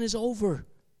discussion is over.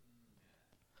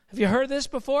 Have you heard this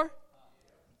before?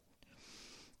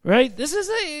 Right?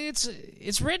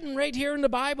 It's written right here in the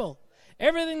Bible.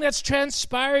 Everything that's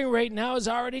transpiring right now is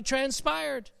already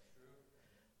transpired.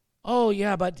 Oh,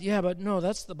 yeah, but no,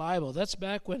 that's the Bible. That's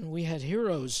back when we had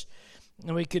heroes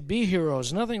and we could be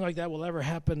heroes. Nothing like that will ever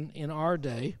happen in our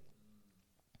day.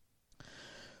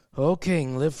 O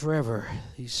king, live forever.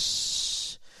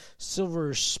 These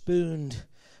silver-spooned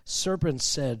serpents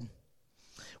said,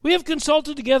 we have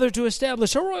consulted together to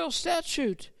establish a royal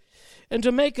statute and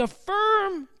to make a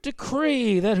firm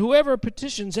decree that whoever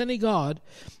petitions any god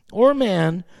or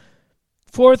man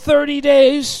for 30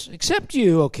 days, except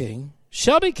you, O king,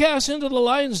 shall be cast into the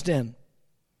lion's den.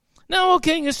 Now, O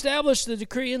king, establish the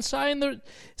decree and sign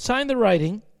the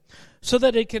writing, so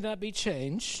that it cannot be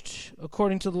changed,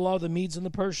 according to the law of the Medes and the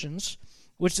Persians,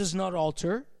 which does not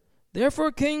alter.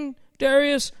 Therefore, King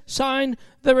Darius signed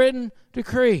the written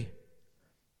decree.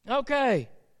 Okay,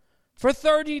 for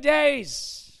 30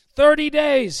 days,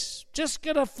 just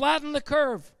going to flatten the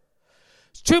curve.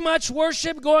 There's too much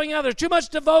worship going other, too much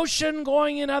devotion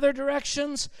going in other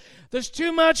directions. There's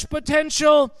too much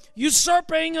potential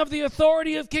usurping of the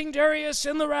authority of King Darius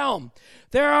in the realm.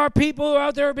 There are people who are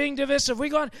out there being divisive.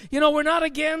 We're not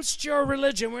against your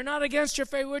religion. We're not against your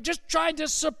faith. We're just trying to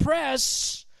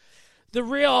suppress the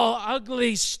real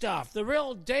ugly stuff, the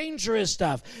real dangerous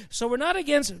stuff. So we're not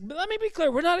against, let me be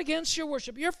clear, we're not against your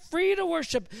worship. You're free to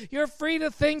worship. You're free to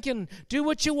think and do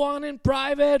what you want in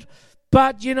private.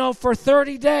 But, for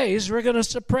 30 days, we're going to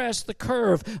suppress the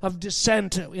curve of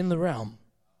descent in the realm.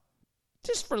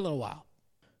 Just for a little while.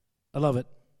 I love it.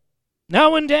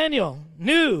 Now when Daniel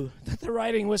knew that the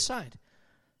writing was signed,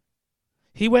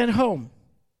 he went home.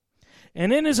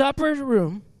 And in his upper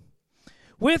room,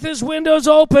 with his windows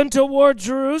open toward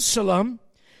Jerusalem,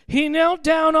 he knelt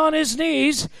down on his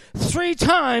knees 3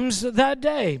 times that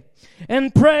day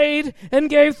and prayed and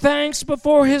gave thanks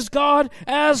before his God,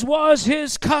 as was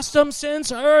his custom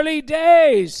since early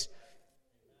days.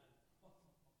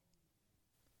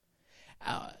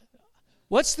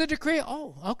 What's the decree?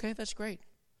 Oh, okay, that's great.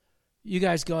 You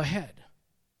guys go ahead.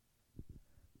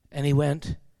 And he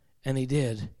went and he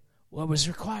did what was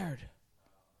required.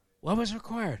 What was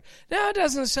required? Now, it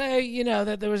doesn't say,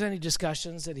 that there was any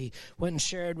discussions that he went and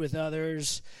shared with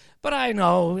others. But I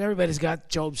know everybody's got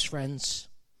Job's friends,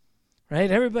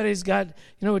 right? Everybody's got,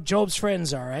 what Job's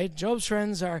friends are, right? Job's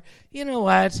friends are,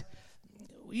 what?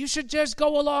 You should just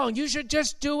go along. You should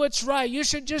just do what's right. You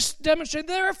should just demonstrate.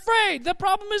 They're afraid. The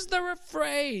problem is they're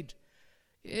afraid.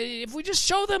 If we just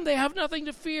show them they have nothing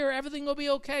to fear, everything will be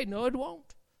okay. No, it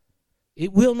won't.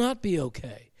 It will not be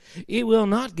okay. It will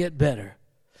not get better.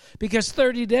 Because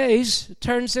 30 days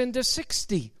turns into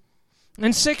 60.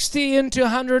 And 60 into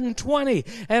 120.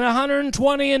 And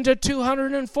 120 into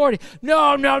 240.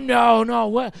 No.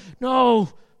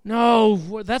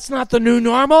 No, that's not the new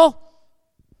normal.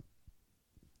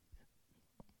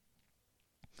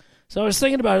 So I was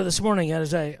thinking about it this morning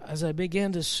as I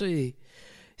began to see.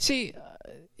 See,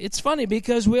 it's funny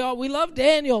because we love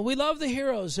Daniel, we love the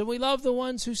heroes, and we love the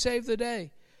ones who save the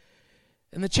day.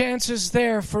 And the chance is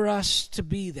there for us to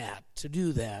be that, to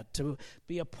do that, to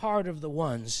be a part of the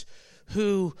ones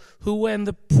who when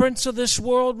the prince of this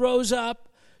world rose up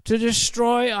to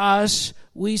destroy us,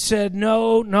 we said,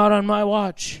 no, not on my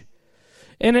watch.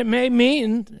 And it may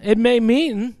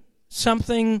mean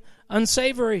something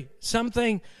unsavory,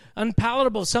 something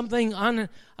unpalatable, something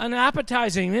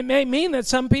unappetizing. It may mean that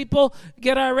some people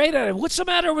get irate at it. What's the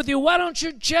matter with you? Why don't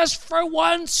you just for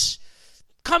once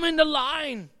come into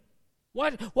line?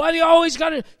 Why do you always got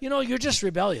to, you're just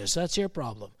rebellious. That's your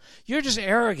problem. You're just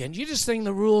arrogant. You just think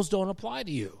the rules don't apply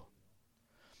to you.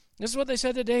 This is what they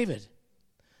said to David.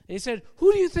 They said,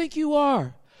 who do you think you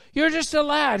are? You're just a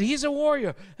lad. He's a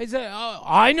warrior. He said,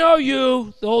 I know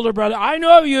you, the older brother. I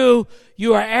know you.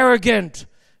 You are arrogant.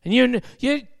 And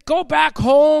you go back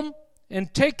home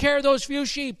and take care of those few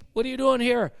sheep. What are you doing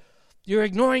here? You're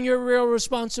ignoring your real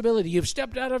responsibility. You've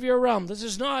stepped out of your realm. This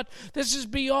is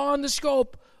beyond the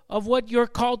scope of what you're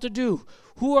called to do.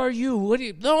 Who are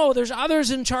you? No, there's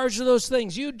others in charge of those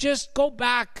things. You just go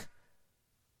back.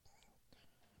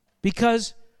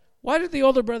 Because, why did the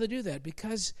older brother do that?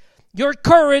 Because your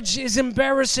courage is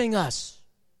embarrassing us.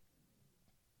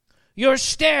 Your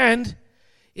stand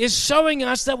is showing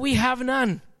us that we have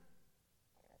none.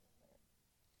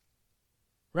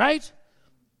 Right?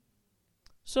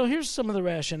 So here's some of the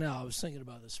rationale I was thinking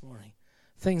about this morning.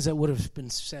 Things that would have been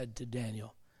said to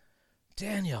Daniel.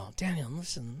 Daniel,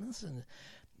 listen.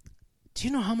 Do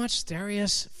you know how much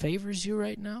Darius favors you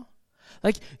right now?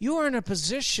 Like, you are in a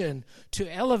position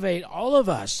to elevate all of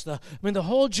us. The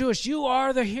whole Jewish, you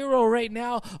are the hero right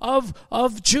now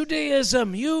of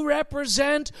Judaism. You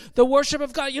represent the worship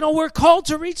of God. We're called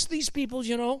to reach these people,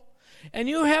 And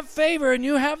you have favor and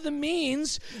you have the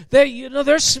means that,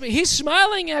 he's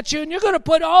smiling at you, and you're going to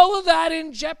put all of that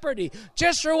in jeopardy.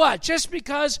 Just for what? Just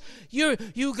because you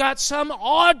got some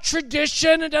odd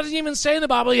tradition. It doesn't even say in the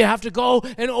Bible you have to go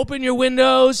and open your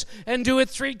windows and do it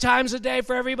 3 times a day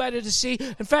for everybody to see.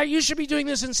 In fact, you should be doing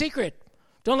this in secret.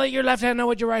 Don't let your left hand know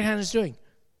what your right hand is doing.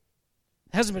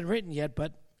 It hasn't been written yet,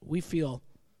 but we feel.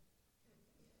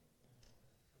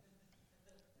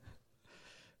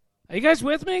 Are you guys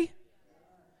with me?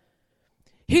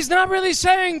 He's not really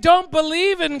saying don't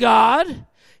believe in God.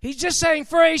 He's just saying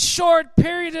for a short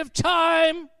period of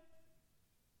time,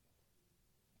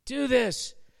 do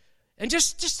this. And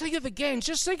just think of the gain.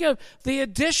 Just think of the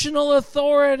additional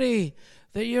authority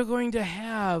that you're going to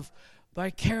have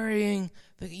by carrying,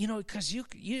 because you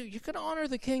can honor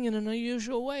the king in an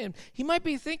unusual way. And he might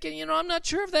be thinking, I'm not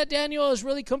sure if that Daniel is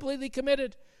really completely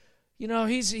committed.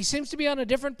 He seems to be on a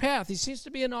different path. He seems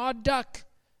to be an odd duck.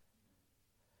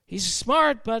 He's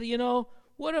smart, but,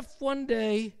 what if one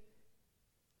day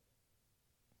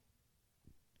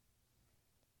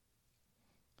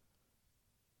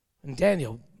and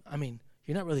Daniel,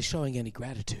 you're not really showing any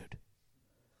gratitude.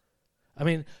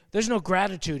 There's no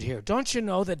gratitude here. Don't you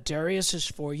know that Darius is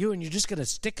for you, and you're just going to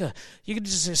stick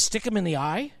him in the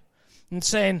eye? And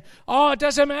saying, it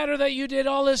doesn't matter that you did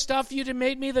all this stuff. You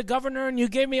made me the governor and you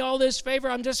gave me all this favor.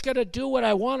 I'm just going to do what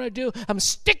I want to do. I'm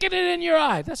sticking it in your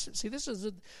eye. This is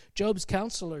what Job's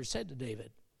counselor said to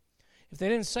David. If they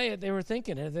didn't say it, they were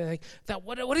thinking it. They're like,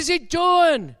 what is he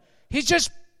doing? He's just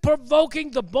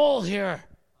provoking the bull here.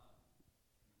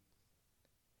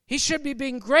 He should be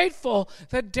being grateful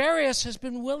that Darius has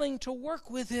been willing to work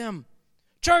with him.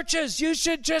 Churches, you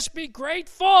should just be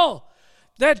grateful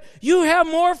that you have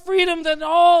more freedom than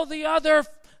all the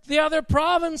other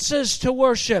provinces to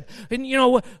worship. And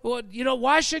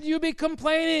why should you be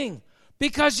complaining?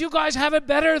 Because you guys have it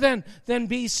better than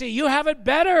BC. You have it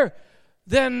better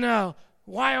than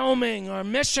Wyoming or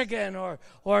Michigan or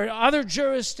other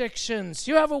jurisdictions.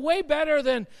 You have it way better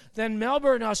than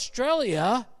Melbourne,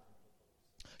 Australia.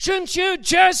 Shouldn't you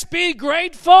just be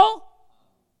grateful?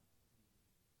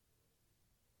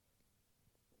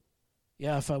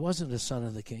 Yeah, if I wasn't a son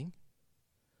of the king,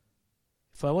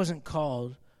 if I wasn't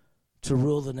called to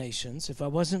rule the nations, if I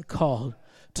wasn't called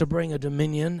to bring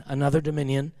another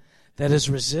dominion that is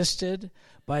resisted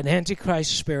by an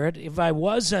antichrist spirit, if I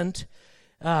wasn't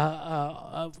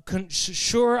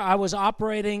sure I was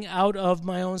operating out of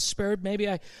my own spirit, maybe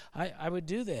I would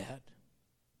do that.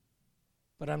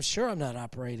 But I'm sure I'm not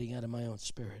operating out of my own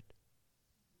spirit.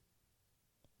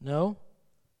 No.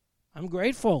 I'm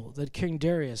grateful that King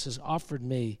Darius has offered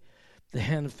me the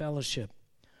hand of fellowship,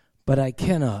 but I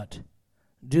cannot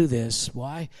do this.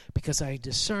 Why? Because I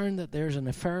discern that there's a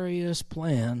nefarious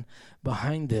plan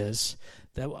behind this,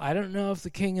 that I don't know if the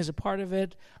king is a part of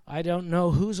it. I don't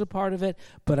know who's a part of it,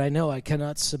 but I know I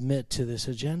cannot submit to this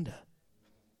agenda.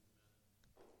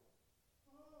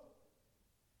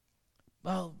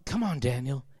 Well, come on,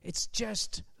 Daniel. It's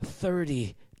just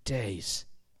 30 days.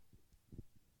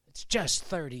 It's just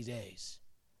 30 days.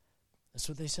 That's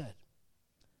what they said.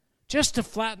 Just to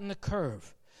flatten the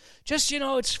curve. Just,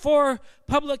 it's for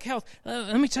public health.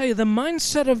 Let me tell you, the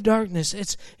mindset of darkness,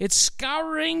 it's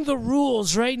scouring the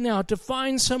rules right now to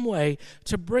find some way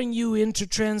to bring you into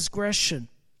transgression.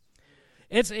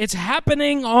 It's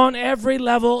happening on every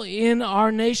level in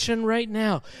our nation right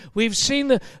now. We've seen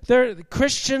the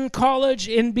Christian college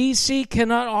in BC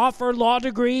cannot offer law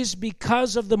degrees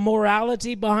because of the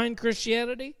morality behind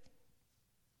Christianity.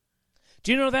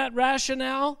 Do you know that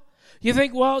rationale? You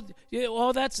think,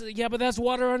 but that's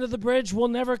water under the bridge.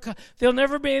 There'll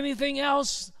never be anything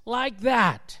else like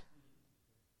that.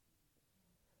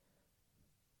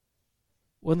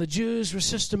 When the Jews were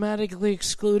systematically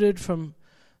excluded from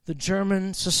the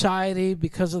German society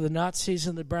because of the Nazis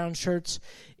and the brown shirts,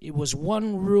 it was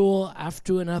one rule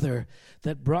after another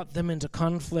that brought them into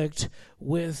conflict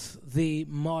with the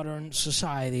modern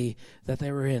society that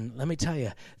they were in. Let me tell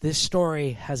you, this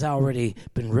story has already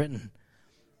been written.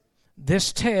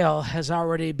 This tale has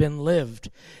already been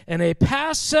lived. And a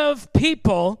passive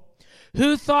people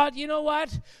who thought,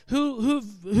 who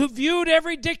viewed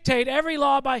every dictate, every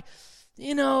law by,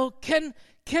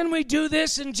 can we do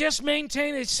this and just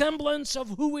maintain a semblance of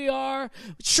who we are?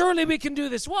 Surely we can do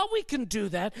this. Well, we can do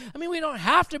that. We don't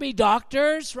have to be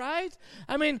doctors, right?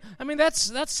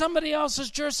 That's somebody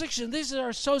else's jurisdiction. These are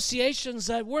associations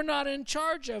that we're not in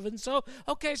charge of. And so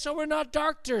we're not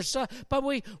doctors. But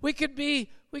we could be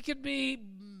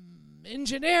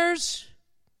engineers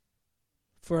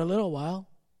for a little while.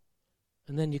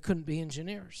 And then you couldn't be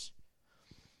engineers.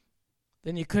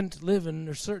 Then you couldn't live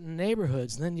in certain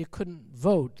neighborhoods. Then you couldn't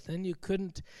vote. Then you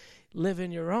couldn't live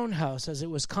in your own house as it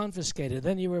was confiscated.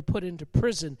 Then you were put into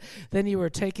prison. Then you were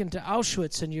taken to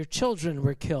Auschwitz and your children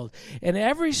were killed. And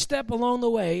every step along the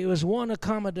way, it was one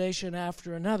accommodation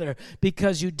after another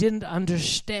because you didn't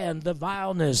understand the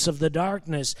vileness of the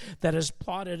darkness that is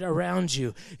plotted around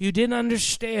you. You didn't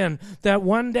understand that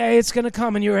one day it's going to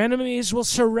come and your enemies will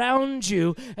surround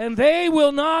you and they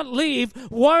will not leave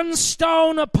one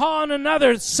stone upon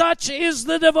another. Such is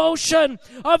the devotion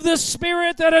of the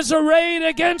Spirit that is arrayed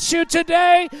against you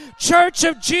today, Church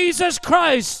of Jesus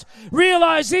Christ.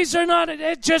 Realize these are not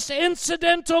just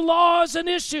incidental laws and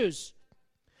issues.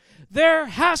 There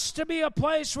has to be a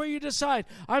place where you decide,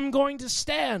 I'm going to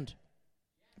stand.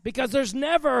 Because there's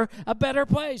never a better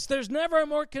place. There's never a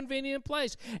more convenient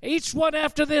place. Each one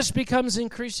after this becomes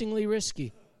increasingly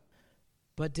risky.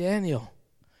 But Daniel,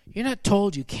 you're not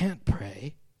told you can't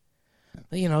pray.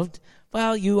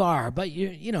 Well, you are, but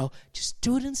just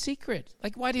do it in secret.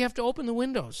 Like, why do you have to open the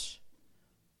windows?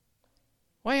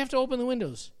 Why do you have to open the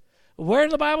windows? Where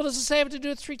in the Bible does it say I have to do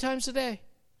it 3 times a day?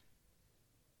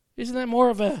 Isn't that more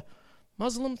of a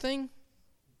Muslim thing?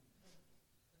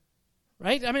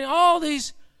 Right? All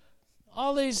these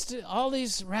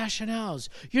rationales.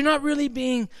 You're not really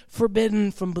being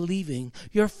forbidden from believing.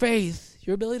 Your faith,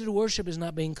 your ability to worship is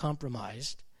not being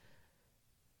compromised.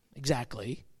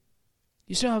 Exactly.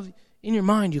 You still have, in your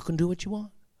mind, you can do what you want.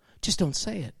 Just don't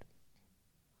say it.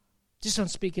 Just don't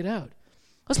speak it out.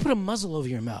 Let's put a muzzle over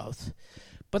your mouth,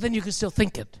 but then you can still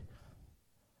think it.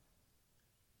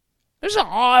 There's an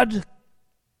odd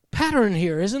pattern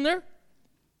here, isn't there?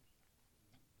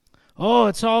 Oh,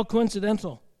 it's all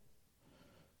coincidental.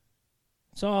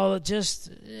 It's all just,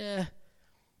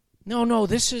 No,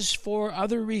 this is for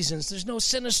other reasons. There's no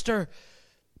sinister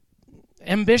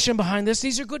ambition behind this.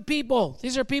 These are good people.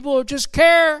 These are people who just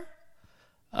care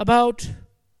about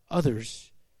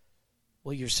others.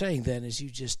 What you're saying then is you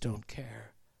just don't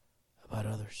care about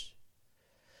others.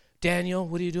 Daniel,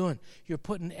 what are you doing? You're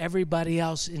putting everybody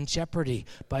else in jeopardy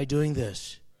by doing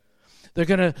this. They're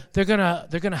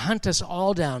gonna hunt us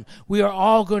all down. We are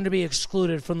all going to be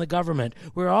excluded from the government.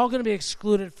 We're all going to be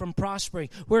excluded from prospering.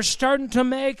 We're starting to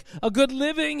make a good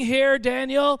living here,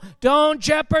 Daniel. Don't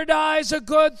jeopardize a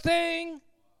good thing.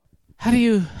 How do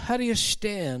you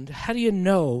stand? How do you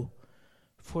know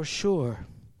for sure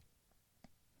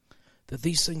that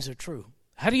these things are true?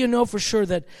 How do you know for sure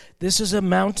that this is a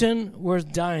mountain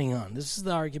worth dying on? This is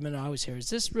the argument I always hear. Is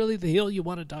this really the hill you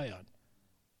want to die on?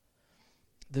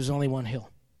 There's only one hill.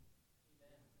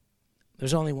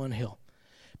 There's only one hill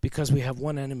because we have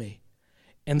one enemy.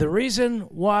 And the reason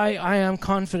why I am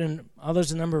confident,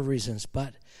 there's a number of reasons,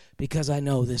 but because I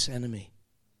know this enemy.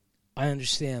 I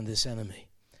understand this enemy.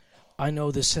 I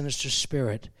know the sinister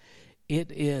spirit.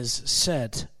 It is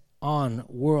set on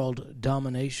world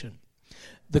domination.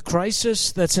 The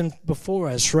crisis that's before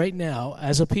us right now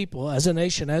as a people, as a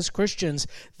nation, as Christians,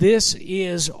 this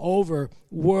is over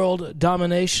world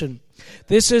domination.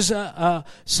 This is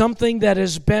something that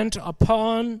is bent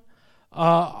upon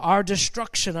our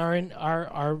destruction,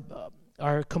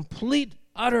 our complete,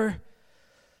 utter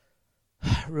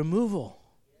removal.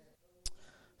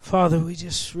 Father, we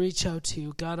just reach out to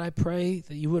you. God, I pray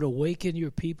that you would awaken your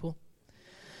people.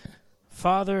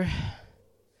 Father,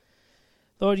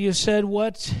 Lord, you said,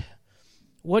 what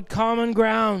common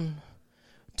ground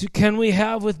can we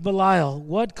have with Belial?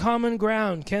 What common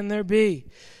ground can there be?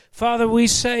 Father, we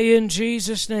say in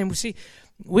Jesus' name,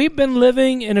 we've been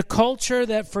living in a culture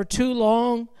that for too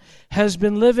long has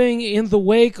been living in the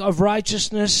wake of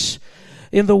righteousness,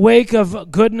 in the wake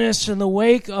of goodness, in the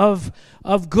wake of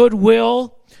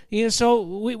goodwill. You know, so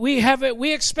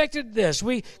we expected this.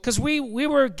 Because we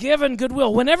were given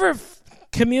goodwill. Whenever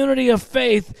community of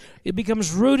faith, it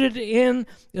becomes rooted in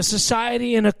a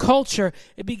society, in a culture,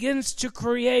 it begins to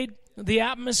create the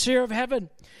atmosphere of heaven.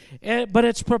 But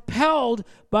it's propelled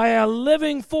by a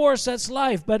living force that's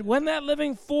life. But when that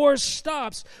living force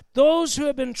stops, those who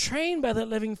have been trained by that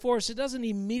living force, it doesn't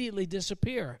immediately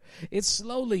disappear. It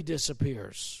slowly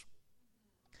disappears.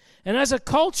 And as a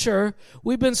culture,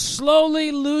 we've been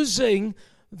slowly losing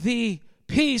the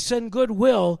peace and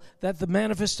goodwill that the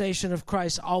manifestation of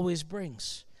Christ always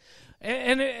brings.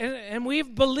 And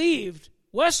we've believed,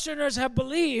 Westerners have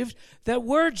believed, that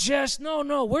we're just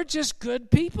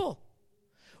good people.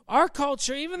 Our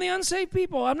culture, even the unsaved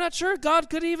people, I'm not sure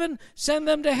God could even send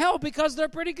them to hell because they're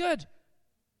pretty good.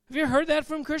 Have you heard that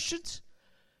from Christians?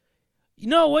 You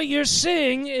know, what you're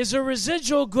seeing is a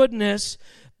residual goodness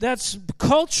that's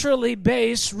culturally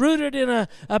based, rooted in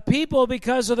a people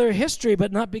because of their history,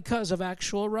 but not because of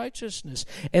actual righteousness.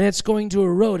 And it's going to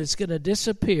erode. It's going to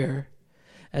disappear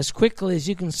as quickly as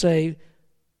you can say,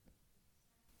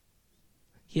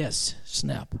 yes,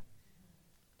 snap.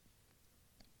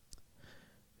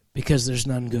 Because there's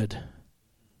none good.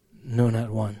 No,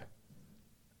 not one.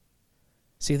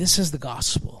 See, this is the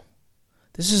gospel.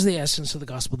 This is the essence of the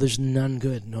gospel. There's none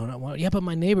good. No, not one. Yeah, but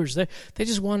my neighbors, they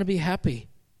just want to be happy.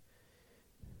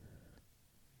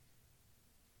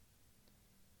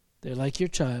 They're like your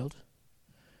child.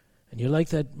 And you're like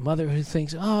that mother who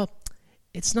thinks, oh,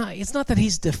 it's not that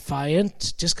he's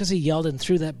defiant just because he yelled and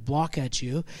threw that block at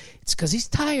you. It's because he's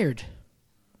tired.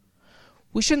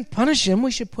 We shouldn't punish him. We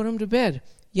should put him to bed.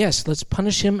 Yes, let's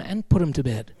punish him and put him to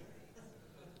bed.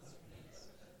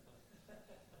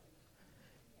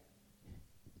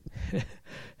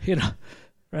 You know,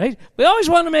 right? We always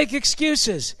want to make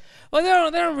excuses. Well,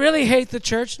 they don't really hate the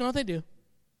church. No, they do.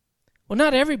 Well,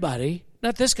 not everybody.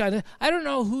 Not this guy. I don't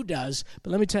know who does, but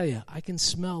let me tell you, I can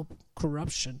smell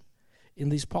corruption in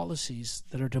these policies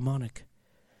that are demonic.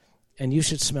 And you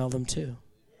should smell them too.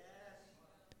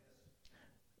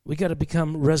 We got to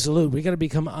become resolute. We got to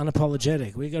become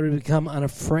unapologetic. We got to become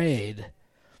unafraid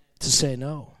to say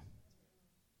no.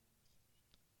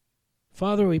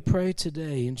 Father, we pray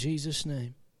today in Jesus'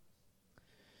 name.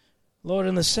 Lord,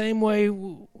 in the same way,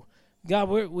 God,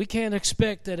 we can't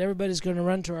expect that everybody's going to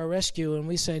run to our rescue and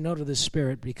we say no to this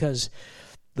spirit because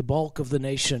the bulk of the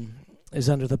nation is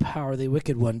under the power of the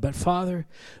wicked one. But Father,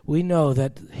 we know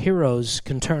that heroes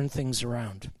can turn things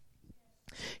around.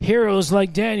 Heroes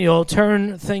like Daniel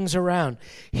turn things around.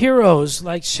 Heroes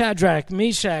like Shadrach,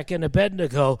 Meshach, and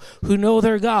Abednego who know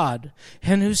their God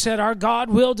and who said, our God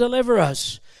will deliver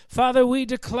us. Father, we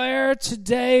declare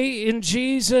today in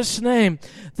Jesus' name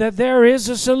that there is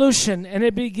a solution, and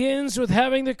it begins with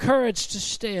having the courage to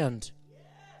stand.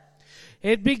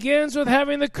 It begins with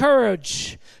having the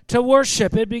courage to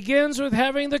worship. It begins with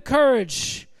having the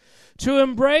courage to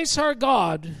embrace our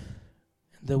God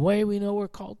the way we know we're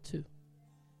called to.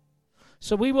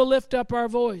 So we will lift up our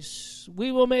voice.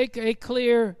 We will make a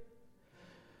clear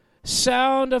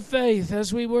sound of faith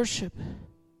as we worship.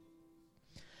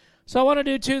 So I want to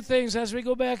do two things as we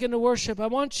go back into worship. I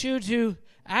want you to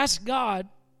ask God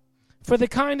for the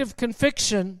kind of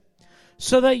conviction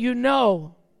so that you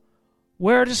know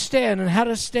where to stand and how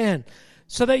to stand,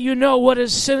 so that you know what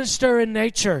is sinister in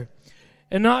nature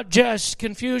and not just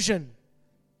confusion.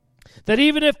 That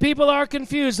even if people are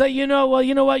confused, that you know, well,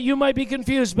 you know what, you might be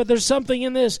confused, but there's something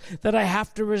in this that I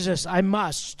have to resist. I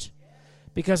must,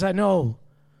 because I know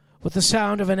what the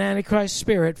sound of an Antichrist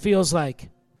spirit feels like.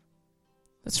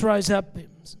 Let's rise up.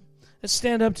 Let's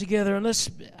stand up together and let's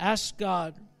ask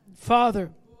God. Father,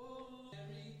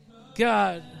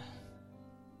 God,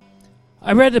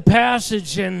 I read the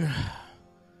passage in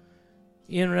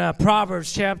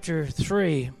Proverbs chapter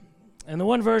 3 And the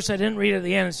one verse I didn't read at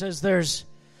the end, it says there's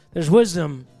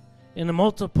wisdom in the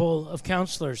multiple of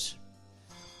counselors.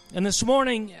 And this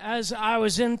morning, as I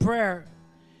was in prayer,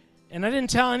 and I didn't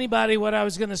tell anybody what I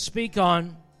was going to speak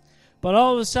on, but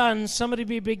all of a sudden, somebody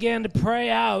began to pray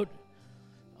out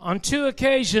on 2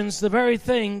 occasions the very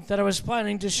thing that I was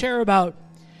planning to share about.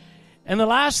 And the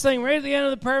last thing, right at the end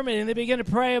of the prayer meeting, they began to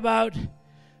pray about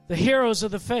the heroes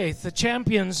of the faith, the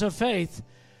champions of faith,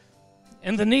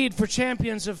 and the need for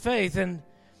champions of faith. And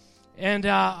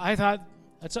I thought,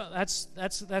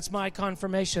 that's my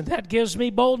confirmation. That gives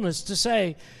me boldness to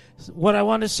say what I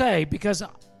want to say, because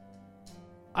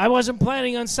I wasn't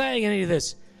planning on saying any of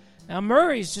this. Now,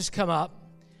 Murray's just come up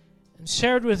and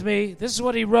shared with me, this is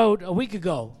what he wrote a week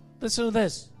ago. Listen to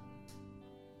this.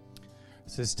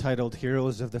 This is titled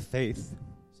Heroes of the Faith.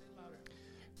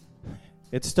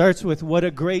 It starts with, what a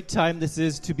great time this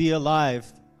is to be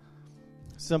alive.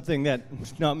 Something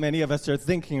that not many of us are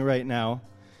thinking right now.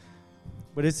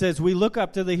 But it says, we look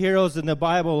up to the heroes in the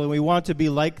Bible and we want to be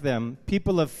like them.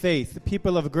 People of faith,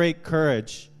 people of great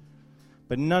courage.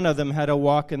 But none of them had a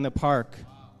walk in the park.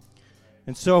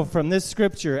 And so from this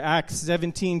scripture, Acts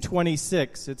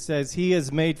 17:26, it says, he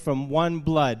is made from one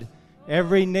blood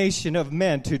every nation of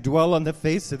men to dwell on the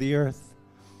face of the earth.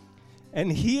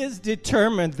 And he has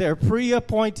determined their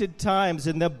pre-appointed times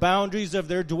and the boundaries of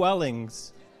their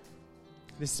dwellings.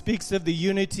 This speaks of the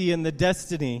unity and the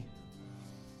destiny.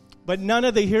 But none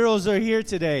of the heroes are here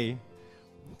today.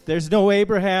 There's no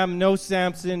Abraham, no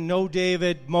Samson, no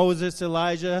David, Moses,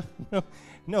 Elijah,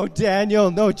 no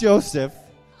Daniel, no Joseph.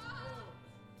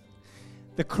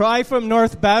 The cry from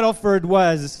North Battleford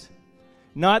was,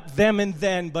 not them and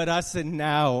then, but us and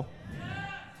now.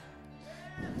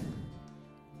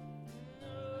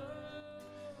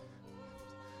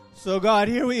 So God,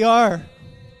 here we are.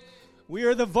 We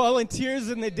are the volunteers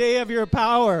in the day of your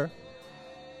power.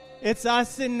 It's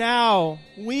us and now.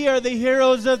 We are the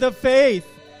heroes of the faith.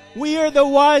 We are the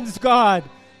ones, God.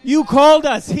 You called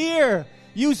us here.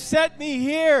 You set me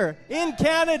here in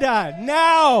Canada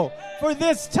now for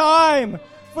this time,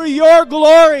 for your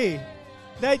glory.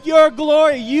 That your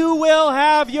glory, you will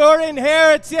have your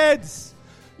inheritance.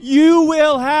 You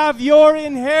will have your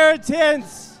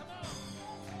inheritance.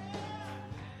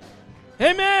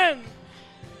 Amen.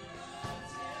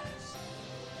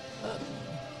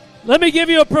 Let me give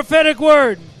you a prophetic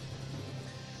word.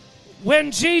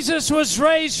 When Jesus was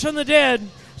raised from the dead,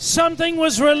 something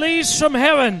was released from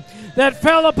heaven that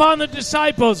fell upon the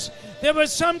disciples. There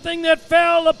was something that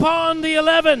fell upon the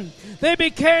 11. They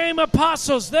became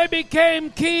apostles. They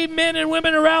became key men and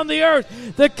women around the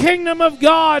earth. The kingdom of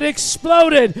God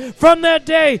exploded from that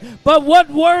day. But what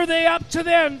were they up to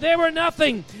then? They were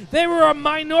nothing. They were a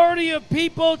minority of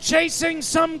people chasing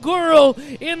some guru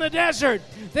in the desert.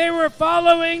 They were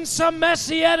following some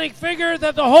messianic figure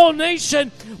that the whole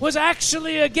nation was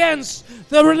actually against.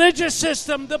 The religious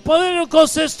system, the political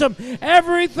system,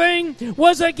 everything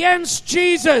was against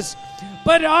Jesus.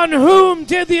 But on whom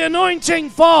did the anointing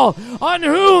fall? On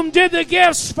whom did the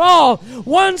gifts fall?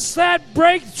 Once that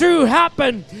breakthrough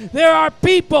happened, there are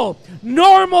people,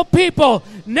 normal people,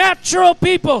 natural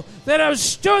people that have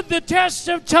stood the test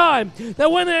of time,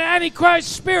 that when the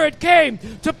Antichrist spirit came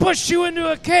to push you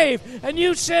into a cave and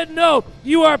you said no,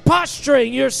 you are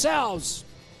posturing yourselves.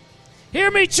 Hear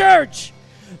me, church.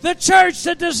 The church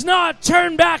that does not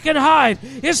turn back and hide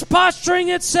is posturing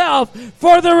itself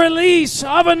for the release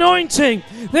of anointing.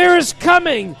 There is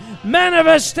coming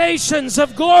manifestations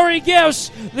of glory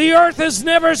gifts the earth has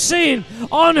never seen.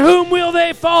 On whom will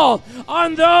they fall?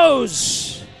 On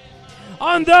those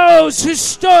who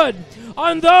stood,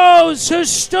 on those who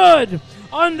stood,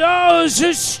 on those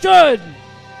who stood.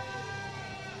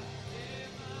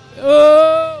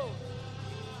 Oh!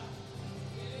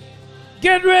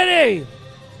 Get ready!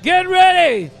 Get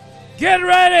ready! Get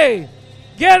ready!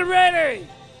 Get ready!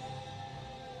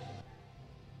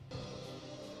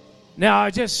 Now, I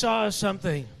just saw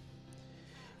something.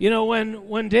 You know,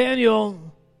 when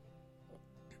Daniel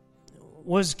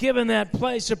was given that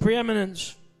place of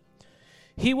preeminence,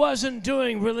 he wasn't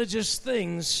doing religious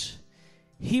things.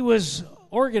 He was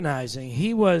organizing.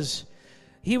 He was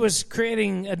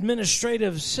creating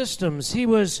administrative systems. He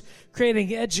was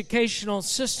creating educational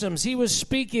systems. He was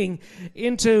speaking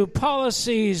into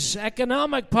policies,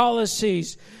 economic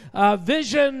policies,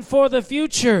 vision for the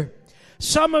future.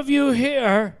 Some of you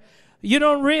here, you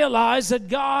don't realize that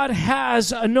God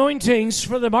has anointings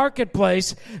for the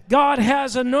marketplace. God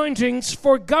has anointings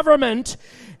for government.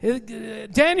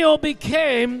 Daniel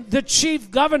became the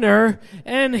chief governor,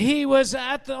 and he was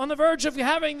on the verge of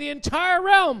having the entire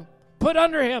realm put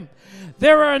under him.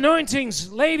 There are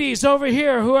anointings, ladies over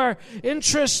here who are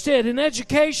interested in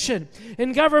education,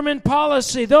 in government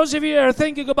policy. Those of you that are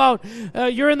thinking about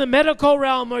you're in the medical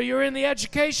realm or you're in the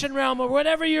education realm or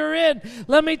whatever you're in,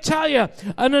 let me tell you,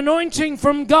 an anointing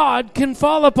from God can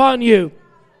fall upon you.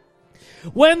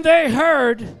 When they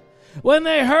heard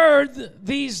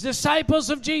these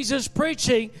disciples of Jesus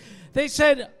preaching, they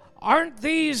said, aren't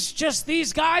these just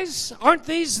these guys? Aren't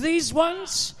these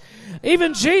ones?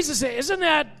 Even Jesus said, isn't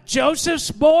that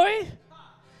Joseph's boy?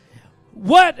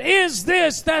 What is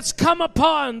this that's come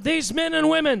upon these men and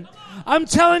women? I'm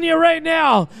telling you right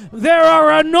now, there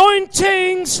are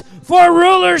anointings for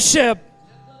rulership.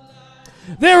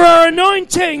 There are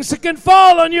anointings that can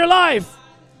fall on your life.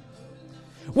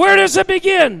 Where does it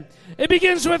begin? It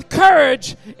begins with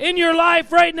courage in your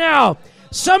life right now.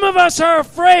 Some of us are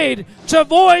afraid to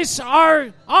voice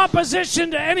our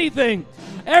opposition to anything.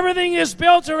 Everything is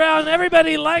built around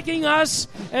everybody liking us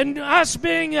and us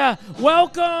being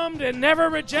welcomed and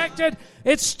never rejected.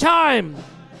 It's time.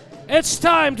 It's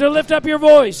time to lift up your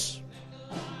voice.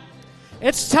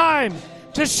 It's time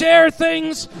to share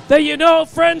things that you know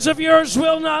friends of yours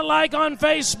will not like on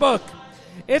Facebook.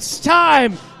 It's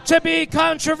time to be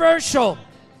controversial.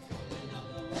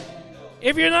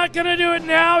 If you're not going to do it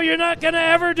now, you're not going to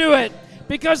ever do it,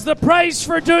 because the price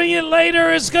for doing it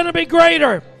later is going to be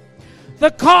greater.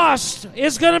 The cost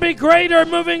is going to be greater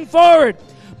moving forward.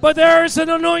 But there is an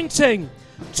anointing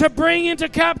to bring into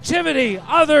captivity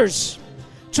others,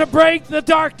 to break the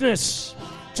darkness,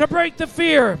 to break the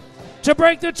fear, to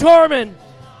break the torment.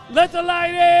 Let the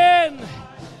light in.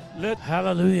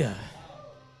 Hallelujah.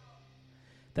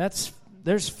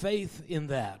 There's faith in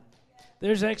that.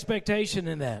 There's expectation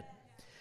in that.